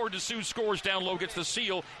score. Dessou scores down low, gets the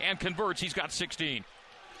seal, and converts. He's got 16.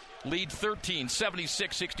 Lead 13,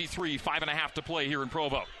 76-63. 5.5 to play here in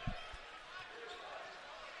Provo.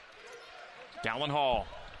 Dallin Hall.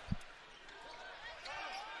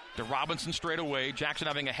 To Robinson straight away. Jackson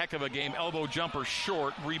having a heck of a game. Elbow jumper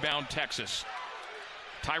short. Rebound Texas.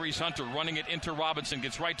 Tyrese Hunter running it into Robinson.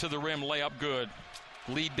 Gets right to the rim. Layup good.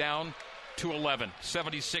 Lead down to 11.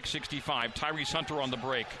 76-65. Tyrese Hunter on the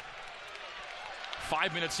break.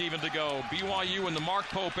 5 minutes even to go. BYU in the Mark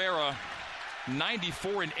Pope era.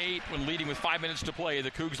 94-8 when leading with 5 minutes to play.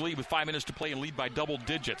 The Cougs lead with 5 minutes to play and lead by double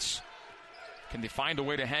digits. Can they find a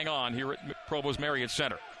way to hang on here at Provost Marriott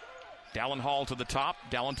Center? Dallin Hall to the top.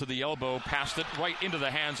 Dallin to the elbow. Passed it right into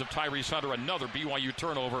the hands of Tyrese Hunter. Another BYU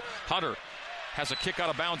turnover. Hunter has a kick out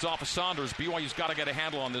of bounds off of Saunders. BYU's got to get a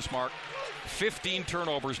handle on this, Mark. 15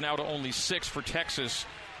 turnovers now to only 6 for Texas.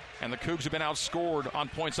 And the Cougs have been outscored on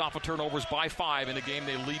points off of turnovers by 5 in a game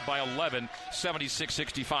they lead by 11.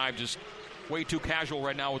 76-65. Just way too casual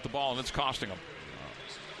right now with the ball, and it's costing them.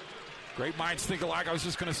 Great minds think alike. I was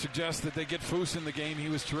just going to suggest that they get Foose in the game. He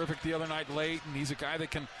was terrific the other night late, and he's a guy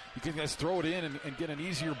that you can just throw it in and get an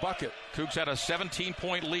easier bucket. Cougs had a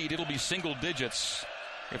 17-point lead. It'll be single digits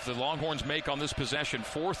if the Longhorns make on this possession.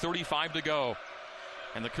 4:35 to go.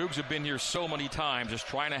 And the Cougs have been here so many times just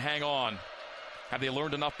trying to hang on. Have they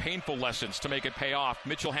learned enough painful lessons to make it pay off?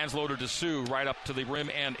 Mitchell hands loader Dessou right up to the rim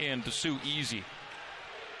and in. Dessou easy.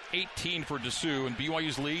 18 for Dessou, and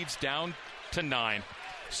BYU's leads down to 9.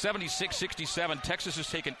 76-67. Texas has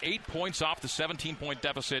taken 8 points off the 17-point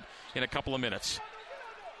deficit in a couple of minutes.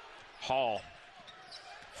 Hall,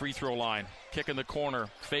 free throw line, kick in the corner,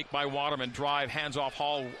 fake by Waterman, drive, hands off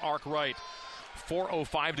Hall, arc right.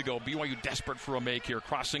 4:05 to go. BYU desperate for a make here.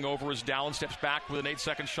 Crossing over as Dallin steps back with an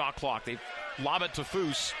 8-second shot clock. They lob it to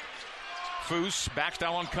Foose. Foose backs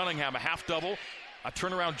down on Cunningham. A half double. A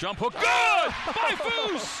turnaround jump hook. Good by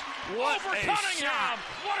Foose. Over Cunningham.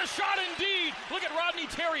 What a shot indeed. Look at Rodney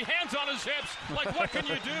Terry, hands on his hips. Like, what can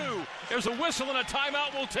you do? There's a whistle and a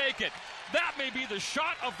timeout. We'll take it. That may be the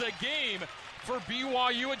shot of the game for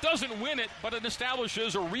BYU. It doesn't win it, but it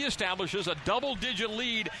establishes or reestablishes a double-digit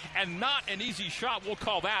lead, and not an easy shot. We'll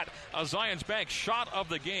call that a Zions Bank shot of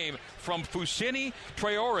the game from Fousseyni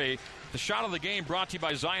Traore. The shot of the game brought to you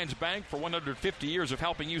by Zions Bank. For 150 years of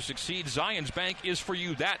helping you succeed, Zions Bank is for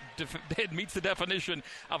you. That meets the definition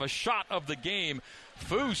of a shot of the game.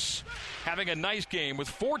 Foose having a nice game with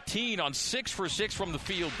 14 on 6 for 6 from the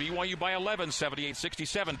field. BYU by 11,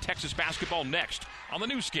 78-67. Texas basketball next on the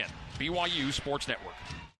new skin, BYU Sports Network.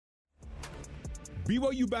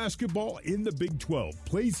 BYU basketball in the Big 12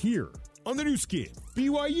 plays here on the new skin,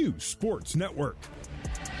 BYU Sports Network.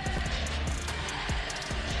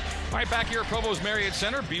 All right, back here at Provost Marriott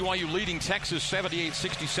Center, BYU leading Texas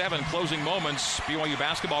 78-67. Closing moments, BYU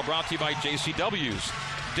basketball brought to you by JCW's.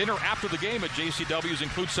 Dinner after the game at JCW's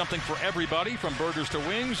includes something for everybody, from burgers to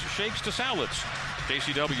wings, shakes to salads.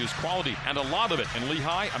 JCW's quality, and a lot of it in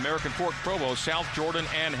Lehigh, American Fork, Provo, South Jordan,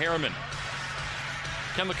 and Harriman.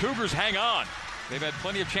 Can the Cougars hang on? They've had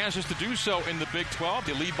plenty of chances to do so in the Big 12.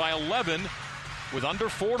 They lead by 11 with under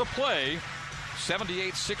 4 to play.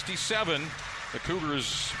 78-67. The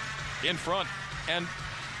Cougars in front. And,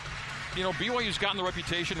 you know, BYU's gotten the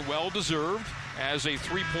reputation, well-deserved, as a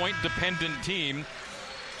three-point dependent team.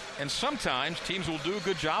 And sometimes teams will do a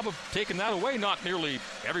good job of taking that away. Not nearly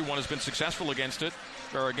everyone has been successful against it,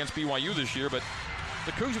 or against BYU this year, but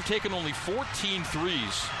the Cougs have taken only 14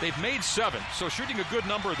 threes. They've made 7, so shooting a good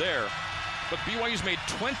number there. But BYU's made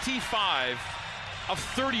 25 of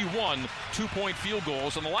 31 two-point field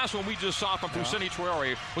goals, and the last one we just saw from Fousseyni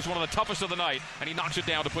Traore was one of the toughest of the night, and he knocks it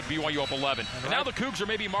down to put BYU up 11. And now the Cougs are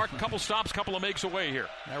maybe marked a couple stops, couple of makes away here.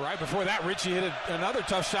 Yeah, right before that, Richie hit another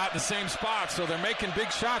tough shot in the same spot, so they're making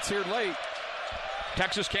big shots here late.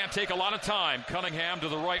 Texas can't take a lot of time. Cunningham to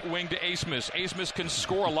the right wing to Asmus. Asmus can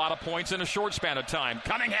score a lot of points in a short span of time.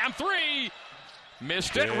 Cunningham, 3!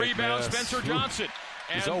 Missed it. Rebound, Spencer Johnson.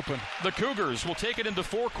 He's open. The Cougars will take it into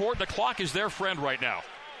forecourt. The clock is their friend right now.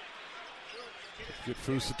 Good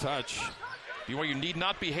Foose to touch. BYU need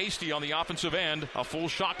not be hasty on the offensive end. A full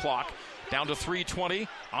shot clock. Down to 3:20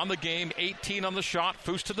 on the game. 18 on the shot.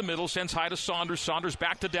 Foose to the middle. Sends high to Saunders. Saunders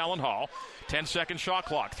back to Dallin Hall. 10-second shot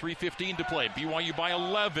clock. 3:15 to play. BYU by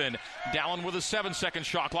 11. Dallin with a 7-second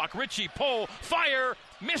shot clock. Richie, pull, fire.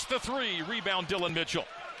 Missed the 3. Rebound, Dylan Mitchell.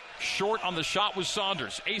 Short on the shot was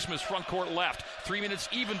Saunders. Asmus front court left. 3 minutes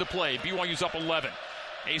even to play. BYU's up 11.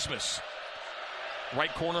 Asmus.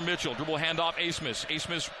 Right corner Mitchell. Dribble handoff Asmus.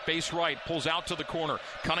 Asmus base right. Pulls out to the corner.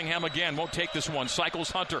 Cunningham again. Won't take this one.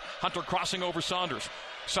 Cycles Hunter. Hunter crossing over Saunders.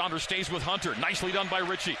 Saunders stays with Hunter. Nicely done by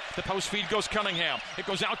Richie. The post feed goes Cunningham. It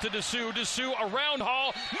goes out to Dessou. Dessou around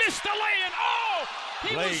Hall. Missed the lay-in. Oh!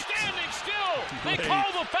 He was standing still. They call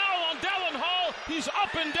the foul on Dallin Hall. He's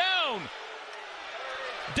up and down.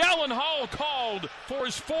 Dallin Hall called for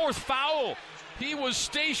his 4th foul. He was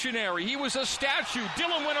stationary. He was a statue.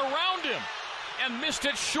 Dillon went around him and missed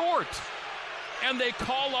it short. And they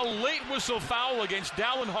call a late whistle foul against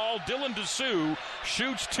Dallin Hall. Dylan Dessou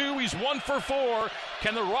shoots 2. He's 1 for 4.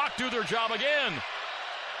 Can the Rock do their job again?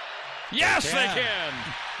 Yes, they can.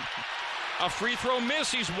 A free throw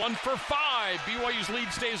miss. He's 1 for 5. BYU's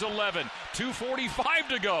lead stays 11. 2:45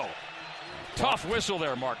 to go. Tough whistle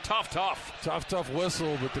there, Mark. Tough. Tough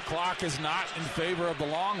whistle, but the clock is not in favor of the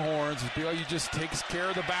Longhorns. BYU just takes care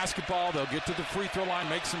of the basketball. They'll get to the free throw line,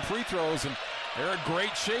 make some free throws, and they're in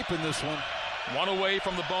great shape in this one. 1 away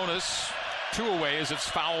from the bonus. 2 away as it's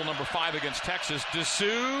foul number 5 against Texas.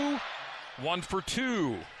 Dessou, 1 for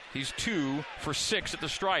 2. He's 2 for 6 at the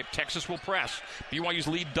stripe. Texas will press. BYU's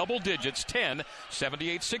lead double digits, 10,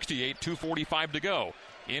 78-68, 2:45 to go.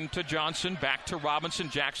 Into Johnson, back to Robinson.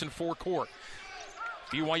 Jackson forecourt.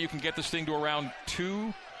 BYU can get this thing to around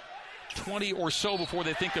 2:20 or so before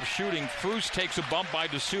they think of shooting. Foose takes a bump by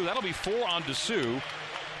Dessou. That'll be 4 on Dessou.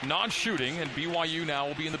 Non-shooting, and BYU now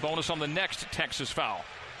will be in the bonus on the next Texas foul.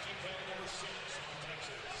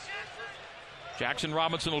 Jackson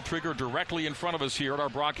Robinson will trigger directly in front of us here at our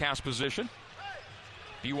broadcast position.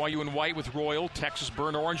 BYU in white with Royal, Texas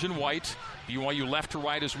burnt orange and white. BYU left to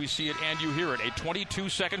right as we see it and you hear it. A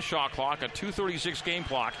 22-second shot clock, a 2:36 game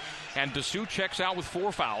clock, and Dessou checks out with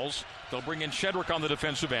 4 fouls. They'll bring in Shedrick on the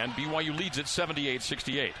defensive end. BYU leads at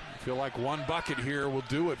 78-68. I feel like one bucket here will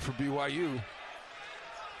do it for BYU.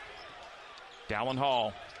 Dallin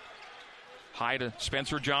Hall. High to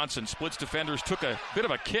Spencer Johnson. Splits defenders. Took a bit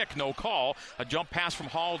of a kick. No call. A jump pass from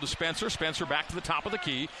Hall to Spencer. Spencer back to the top of the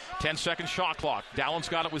key. 10-second shot clock. Dallin's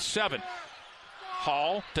got it with 7.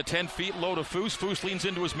 Hall to 10 feet. Low to Foose. Foose leans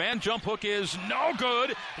into his man. Jump hook is no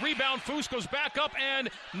good. Rebound. Foose goes back up and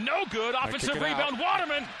no good. Offensive rebound.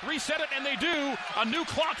 Waterman reset it and they do. A new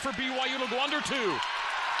clock for BYU to go under 2.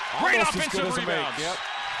 Great offensive rebounds. Yep.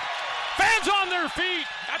 Fans on their feet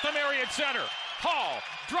at the Marriott Center. Hall,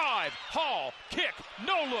 drive, Hall, kick,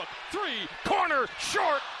 no look, 3, corner,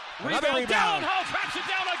 short, rebound, down, Hall tracks it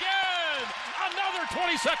down again. Another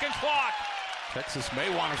 20-second clock. Texas may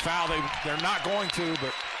want to foul. They're not going to,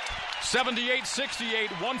 but 78-68,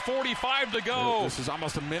 1:45 to go. This is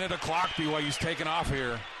almost a minute of clock. BYU's taking off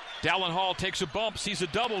here. Dallin Hall takes a bump, sees a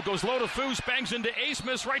double, goes low to Foose, bangs into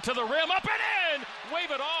Asmus, right to the rim, up and in!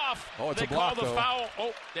 Wave it off. Oh, it's they a block, call the though. foul.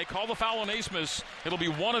 Oh, they call the foul on Asmus. It'll be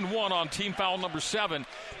 1-1 on team foul number 7.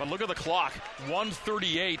 But look at the clock,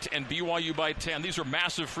 1:38 and BYU by 10. These are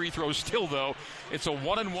massive free throws still, though. It's a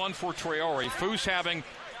 1-1 for Traore. Foose having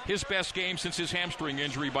his best game since his hamstring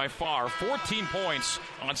injury by far. 14 points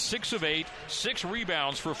on 6 of 8, 6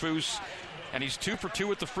 rebounds for Foose. And he's 2 for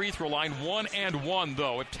 2 at the free throw line. 1-1,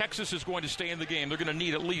 though. If Texas is going to stay in the game, they're going to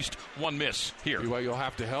need at least 1 miss here. BYU will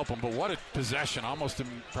have to help them. But what a possession. Almost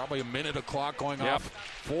probably a minute of clock going off.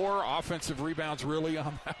 4 offensive rebounds really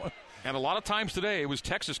on that one. And a lot of times today, it was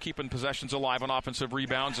Texas keeping possessions alive on offensive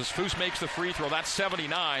rebounds. As Foose makes the free throw, that's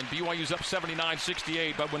 79. BYU's up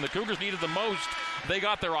 79-68. But when the Cougars needed the most, they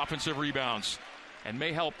got their offensive rebounds. And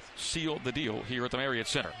may help seal the deal here at the Marriott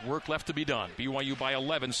Center. Work left to be done. BYU by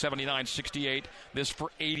 11, 79-68. This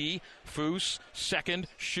for 80. Foose, second,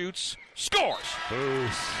 shoots, scores.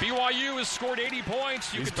 Foose. BYU has scored 80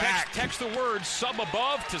 points. You can text the word sub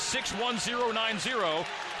above to 61090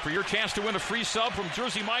 for your chance to win a free sub from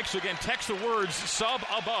Jersey Mike's. Again, text the words sub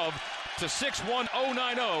above to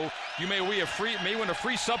 61090. You may win a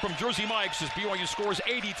free sub from Jersey Mike's as BYU scores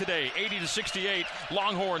 80 today, 80-68.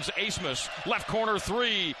 Longhorns, Asmus, left corner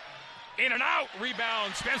 3. In and out,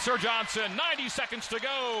 rebound, Spencer Johnson, 90 seconds to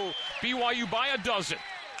go. BYU by a dozen.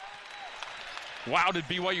 Wow, did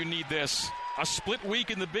BYU need this? A split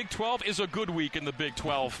week in the Big 12 is a good week in the Big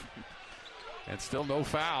 12. And still no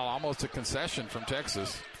foul, almost a concession from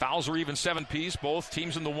Texas. Fouls are even 7-piece. Both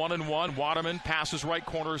teams in the 1-1. Waterman passes right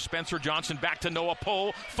corner. Spencer Johnson back to Noah.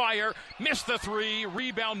 Pull, fire, missed the 3.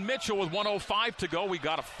 Rebound Mitchell with 1:05 to go. We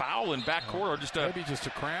got a foul in backcourt. Maybe just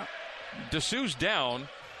a cramp. Dessou's down.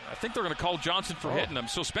 I think they're going to call Johnson for hitting him.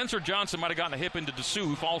 So Spencer Johnson might have gotten a hip into Dessou,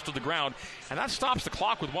 who falls to the ground. And that stops the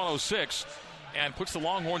clock with 1:06 and puts the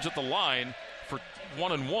Longhorns at the line for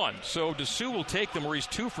 1-1. So Dessou will take them where he's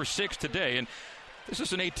 2 for 6 today. And this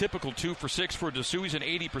is an atypical 2 for 6 for Dessou. He's an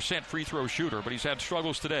 80% free throw shooter, but he's had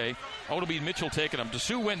struggles today. It'll be Mitchell taking him.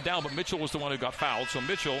 Dessou went down, but Mitchell was the one who got fouled. So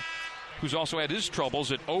Mitchell, who's also had his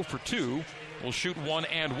troubles at 0 for 2, will shoot 1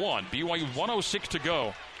 and 1. BYU 1:06 to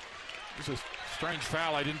go. It's a strange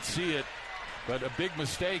foul. I didn't see it, but a big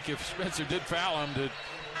mistake if Spencer did foul him to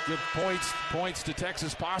give points to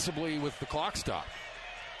Texas, possibly with the clock stop.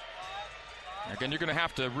 Again, you're going to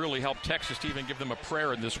have to really help Texas to even give them a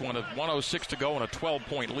prayer in this one. 1:06 to go and a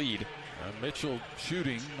 12-point lead. Mitchell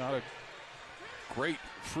shooting, not a great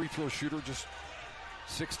free throw shooter, just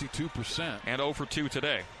 62%. And 0 for 2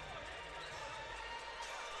 today.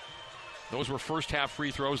 Those were first half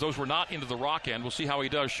free throws. Those were not into the Rock end. We'll see how he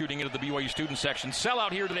does shooting into the BYU student section.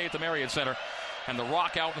 Sellout here today at the Marriott Center. And the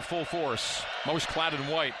Rock out in full force. Most clad in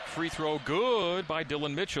white. Free throw good by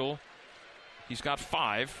Dylan Mitchell. He's got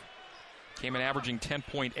 5. Came in averaging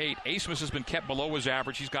 10.8. Asmus has been kept below his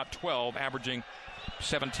average. He's got 12, averaging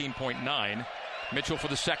 17.9. Mitchell for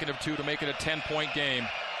the second of 2 to make it a 10-point game.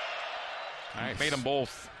 All right, made them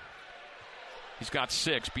both. He's got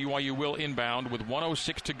 6. BYU will inbound with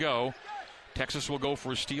 1:06 to go. Texas will go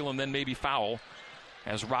for a steal and then maybe foul.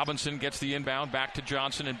 As Robinson gets the inbound back to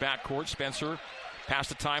Johnson in backcourt. Spencer past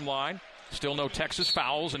the timeline. Still no Texas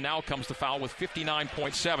fouls, and now comes the foul with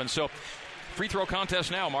 59.7. So free throw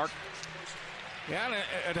contest now, Mark. Yeah, and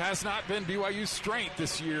it has not been BYU's strength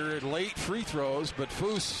this year, late free throws, but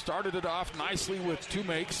Foose started it off nicely with 2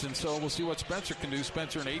 makes, and so we'll see what Spencer can do.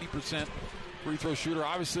 Spencer, an 80% free throw shooter.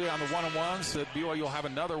 Obviously, on the one-on-ones, that BYU will have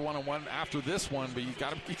another one-on-one after this one, but you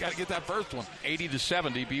got to get that first one.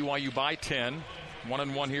 80-70, BYU by 10.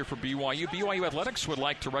 1-1 here for BYU. BYU Athletics would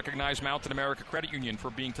like to recognize Mountain America Credit Union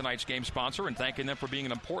for being tonight's game sponsor and thanking them for being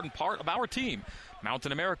an important part of our team.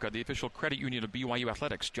 Mountain America, the official credit union of BYU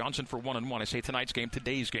Athletics. Johnson for 1-1. I say tonight's game,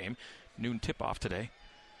 today's game. Noon tip-off today.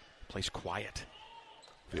 Place quiet.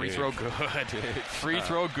 Free throw good. Free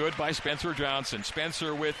throw good by Spencer Johnson.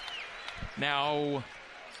 Spencer with now,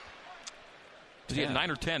 does he have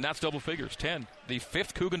 9 or 10? That's double figures. 10. The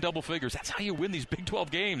 5th Cougan double figures. That's how you win these Big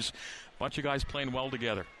 12 games. Bunch of guys playing well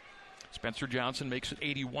together. Spencer Johnson makes it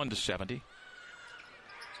 81-70.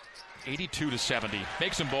 82-70.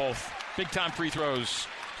 Makes them both. Big-time free throws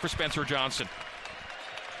for Spencer Johnson.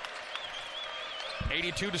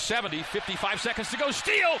 82-70. 55 seconds to go.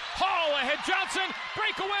 Steal. Hall ahead. Johnson.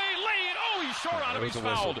 Breakaway. Lay-in. Oh, he's short on him. He's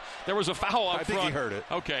fouled. There was a foul up front. I think he heard it.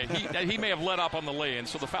 Okay. He may have let up on the lay-in,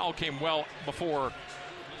 so the foul came well before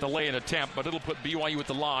the lay-in attempt, but it'll put BYU at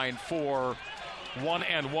the line for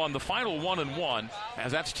 1-1. The final 1-1,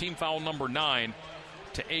 as that's team foul number 9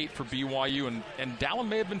 to 8 for BYU. And Dallin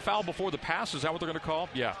may have been fouled before the pass. Is that what they're going to call?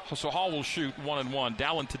 Yeah. So Hall will shoot 1-1.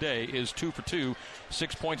 Dallin today is 2 for 2,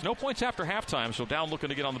 6 points. No points after halftime, so Dallin looking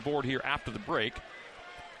to get on the board here after the break.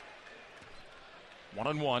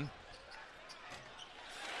 1-1.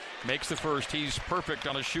 Makes the first. He's perfect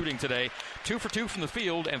on his shooting today. 2 for 2 from the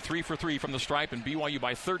field and 3 for 3 from the stripe. And BYU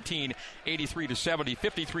by 13, 83-70.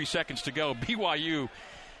 53 seconds to go. BYU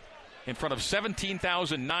in front of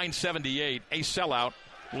 17,978. A sellout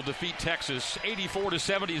will defeat Texas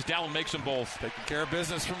 84-70 as Dallin makes them both. Taking care of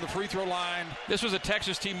business from the free throw line. This was a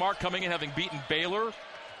Texas team, Mark, coming in having beaten Baylor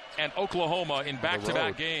and Oklahoma in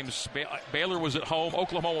back-to-back games. Baylor was at home.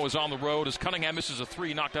 Oklahoma was on the road as Cunningham misses a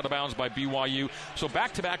 3 knocked out of bounds by BYU. So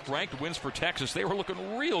back-to-back ranked wins for Texas. They were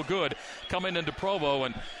looking real good coming into Provo.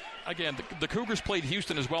 And again, the Cougars played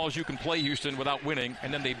Houston as well as you can play Houston without winning.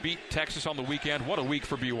 And then they beat Texas on the weekend. What a week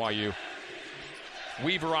for BYU.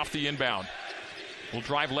 Weaver off the inbound. Will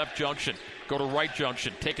drive left junction. Go to right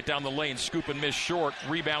junction. Take it down the lane. Scoop and miss short.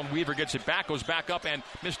 Rebound. Weaver gets it back. Goes back up and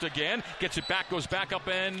missed again. Gets it back. Goes back up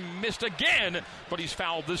and missed again. But he's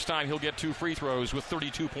fouled this time. He'll get 2 free throws with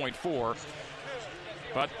 32.4.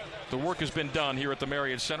 But the work has been done here at the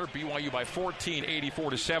Marriott Center. BYU by 14,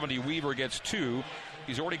 84-70. Weaver gets 2.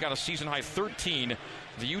 He's already got a season-high 13.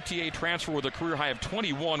 The UTA transfer with a career high of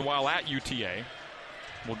 21 while at UTA.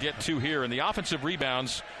 We'll get 2 here. And the offensive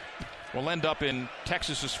rebounds will end up in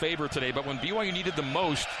Texas's favor today. But when BYU needed them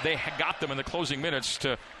most, they got them in the closing minutes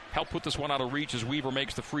to help put this one out of reach as Weaver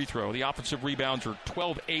makes the free throw. The offensive rebounds are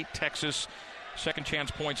 12-8 Texas. Second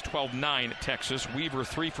chance points 12-9 Texas. Weaver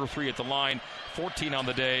 3 for 3 at the line. 14 on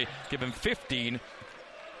the day. Give him 15.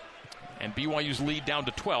 And BYU's lead down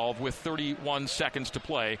to 12 with 31 seconds to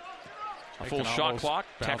play. A full shot clock.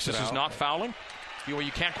 Texas is not fouling.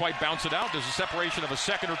 BYU can't quite bounce it out. There's a separation of a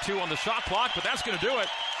second or 2 on the shot clock, but that's going to do it.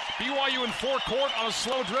 BYU in forecourt on a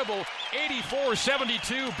slow dribble.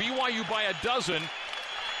 84-72. BYU by a dozen.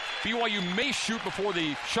 BYU may shoot before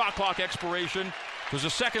the shot clock expiration. There's a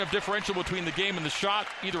second of differential between the game and the shot,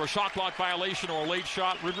 either a shot clock violation or a late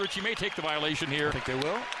shot. Ritchie may take the violation here. I think they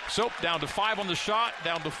will. So down to 5 on the shot,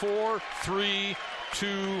 down to 4, 3,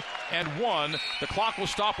 2, and 1. The clock will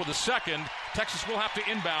stop with a second. Texas will have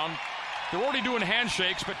to inbound. They're already doing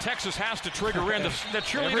handshakes, but Texas has to trigger in. The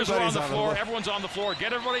cheerleaders are on the floor. Everyone's on the floor.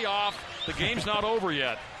 Get everybody off. The game's not over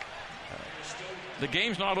yet. the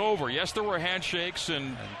game's not over. Yes, there were handshakes,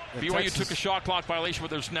 and BYU took a shot clock violation,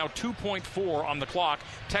 but there's now 2.4 on the clock.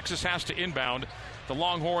 Texas has to inbound. The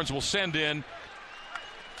Longhorns will send in,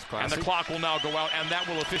 and the clock will now go out, and that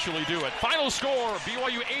will officially do it. Final score,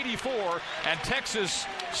 BYU 84 and Texas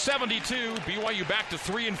 72. BYU back to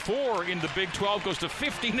 3-4 in the Big 12, goes to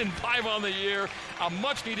 15-5 on the year. A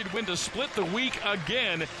much-needed win to split the week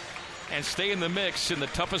again and stay in the mix in the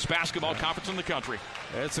toughest basketball conference in the country.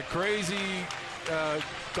 It's a crazy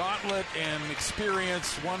gauntlet and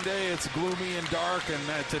experience. One day it's gloomy and dark,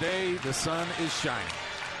 and today the sun is shining.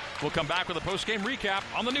 We'll come back with a post-game recap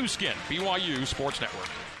on the new skin, BYU Sports Network.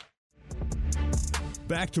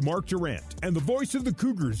 Back to Mark Durant and the voice of the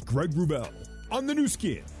Cougars, Greg Wrubell, on the new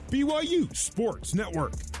skin, BYU Sports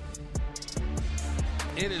Network.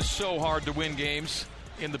 It is so hard to win games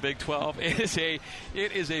in the Big 12. It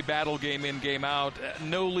is a battle game in, game out.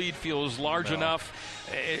 No lead feels large enough.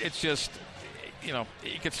 It's just,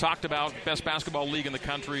 it gets talked about, best basketball league in the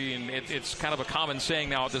country, and it's kind of a common saying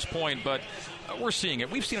now at this point, but we're seeing it.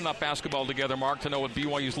 We've seen enough basketball together, Mark, to know what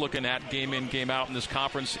BYU's looking at game in, game out in this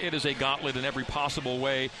conference. It is a gauntlet in every possible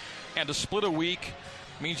way, and to split a week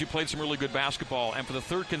means you played some really good basketball, and for the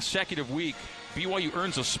third consecutive week, BYU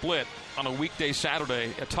earns a split on a weekday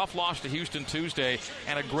Saturday, a tough loss to Houston Tuesday,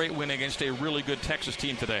 and a great win against a really good Texas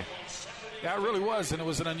team today. Yeah, it really was, and it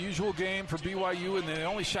was an unusual game for BYU, and they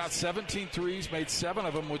only shot 17 threes, made 7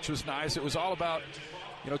 of them, which was nice. It was all about,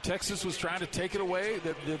 Texas was trying to take it away,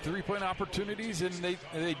 the three-point opportunities, and they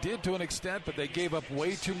did to an extent, but they gave up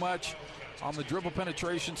way too much on the dribble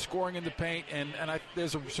penetration, scoring in the paint, and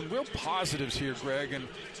there's some real positives here, Greg, and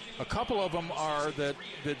a couple of them are that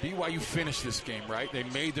BYU finished this game, right? They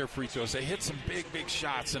made their free throws. They hit some big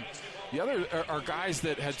shots, and the other are guys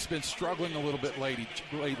that had been struggling a little bit lately.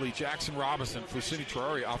 Jackson Robinson, Fousseyni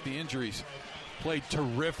Traore off the injuries, played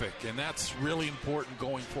terrific, and that's really important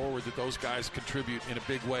going forward that those guys contribute in a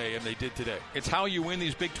big way, and they did today. It's how you win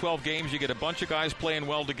these Big 12 games. You get a bunch of guys playing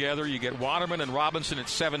well together. You get Waterman and Robinson at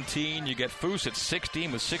 17. You get Foose at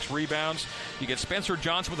 16 with 6 rebounds. You get Spencer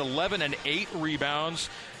Johnson with 11 and 8 rebounds.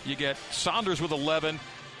 You get Saunders with 11.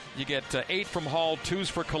 You get 8 from Hall, 2s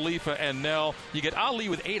for Khalifa and Nell. You get Ali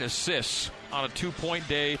with 8 assists on a 2-point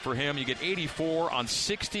day for him. You get 84 on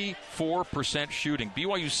 64% shooting.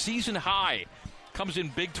 BYU's season high comes in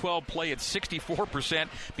Big 12 play at 64%.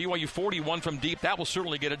 BYU 41 from deep. That will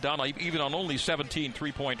certainly get it done, even on only 17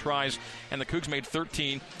 three-point tries. And the Cougs made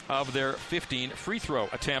 13 of their 15 free throw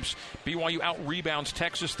attempts. BYU out-rebounds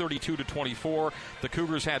Texas 32-24. The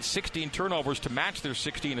Cougars had 16 turnovers to match their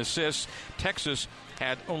 16 assists. Texas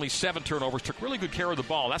had only 7 turnovers, took really good care of the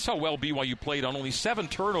ball. That's how well BYU played on only 7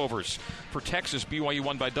 turnovers. For Texas, BYU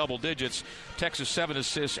won by double digits. Texas 7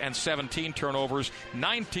 assists and 17 turnovers.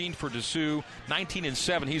 19 for Dessou, 19 and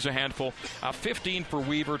 7. He's a handful. 15 for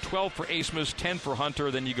Weaver, 12 for Asmus, 10 for Hunter.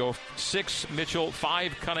 Then you go 6 Mitchell,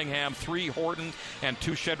 5 Cunningham, 3 Horton, and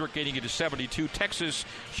 2 Shedrick, getting you to 72. Texas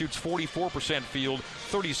shoots 44% field,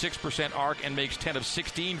 36% arc, and makes 10 of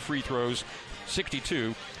 16 free throws,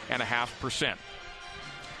 62.5%.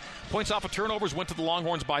 Points off of turnovers went to the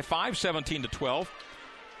Longhorns by 5, 17-12.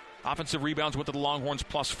 Offensive rebounds went to the Longhorns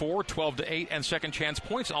 +4, 12-8, and second chance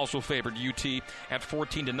points also favored UT at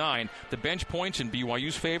 14-9. The bench points in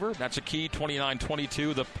BYU's favor, that's a key,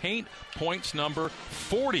 29-22. The paint points number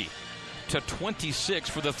 40-26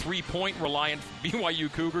 for the three-point reliant BYU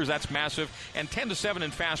Cougars. That's massive. And 10-7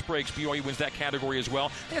 in fast breaks. BYU wins that category as well.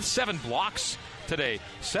 They had 7 blocks today.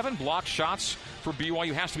 7 block shots for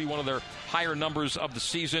BYU. Has to be one of their higher numbers of the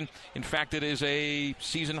season. In fact, it is a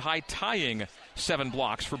season-high tying 7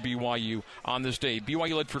 blocks for BYU on this day.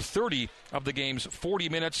 BYU led for 30 of the game's 40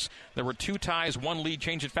 minutes. There were 2 ties, 1 lead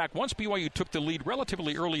change. In fact, once BYU took the lead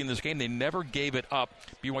relatively early in this game, they never gave it up.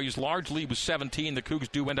 BYU's large lead was 17. The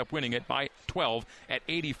Cougs do end up winning it by 12 at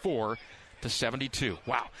 84-72.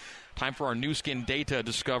 Wow. Time for our new skin data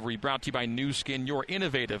discovery, brought to you by New Skin, your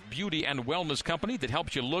innovative beauty and wellness company that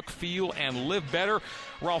helps you look, feel, and live better.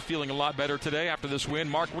 We're all feeling a lot better today after this win.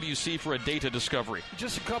 Mark, what do you see for a data discovery?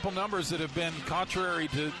 Just a couple numbers that have been contrary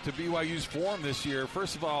to BYU's form this year.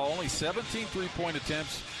 First of all, only 17 three-point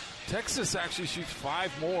attempts. Texas actually shoots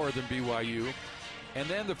 5 more than BYU. And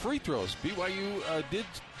then the free throws. BYU did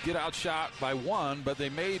get outshot by 1, but they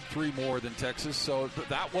made 3 more than Texas. So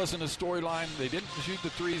that wasn't a storyline. They didn't shoot the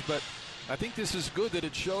threes, but I think this is good that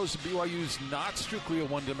it shows BYU's not strictly a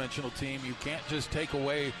one-dimensional team. You can't just take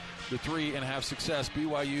away the three and have success.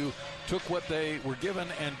 BYU took what they were given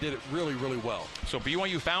and did it really, really well. So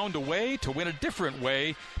BYU found a way to win a different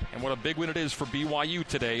way, and what a big win it is for BYU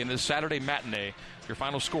today in this Saturday matinee. Your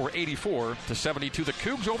final score, 84-72. The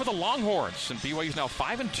Cougs over the Longhorns, and BYU's now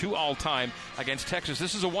 5-2 all-time against Texas.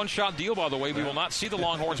 This is a one-shot deal, by the way. We will not see the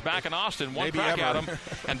Longhorns back in Austin. One crack at them,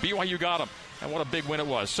 and BYU got them. And what a big win it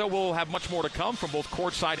was. So we'll have much more to come from both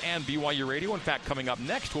Courtside and BYU Radio. In fact, coming up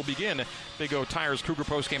next, we'll begin Big O Tires Cougar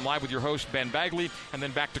Postgame Live with your host, Ben Bagley, and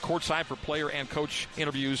then back to Courtside for player and coach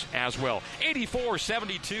interviews as well.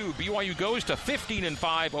 84-72, BYU goes to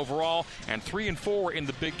 15-5 overall and 3-4 in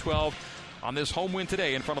the Big 12 on this home win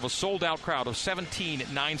today in front of a sold-out crowd of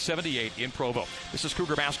 17,978 in Provo. This is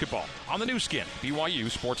Cougar Basketball on the new skin,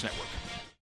 BYU Sports Network.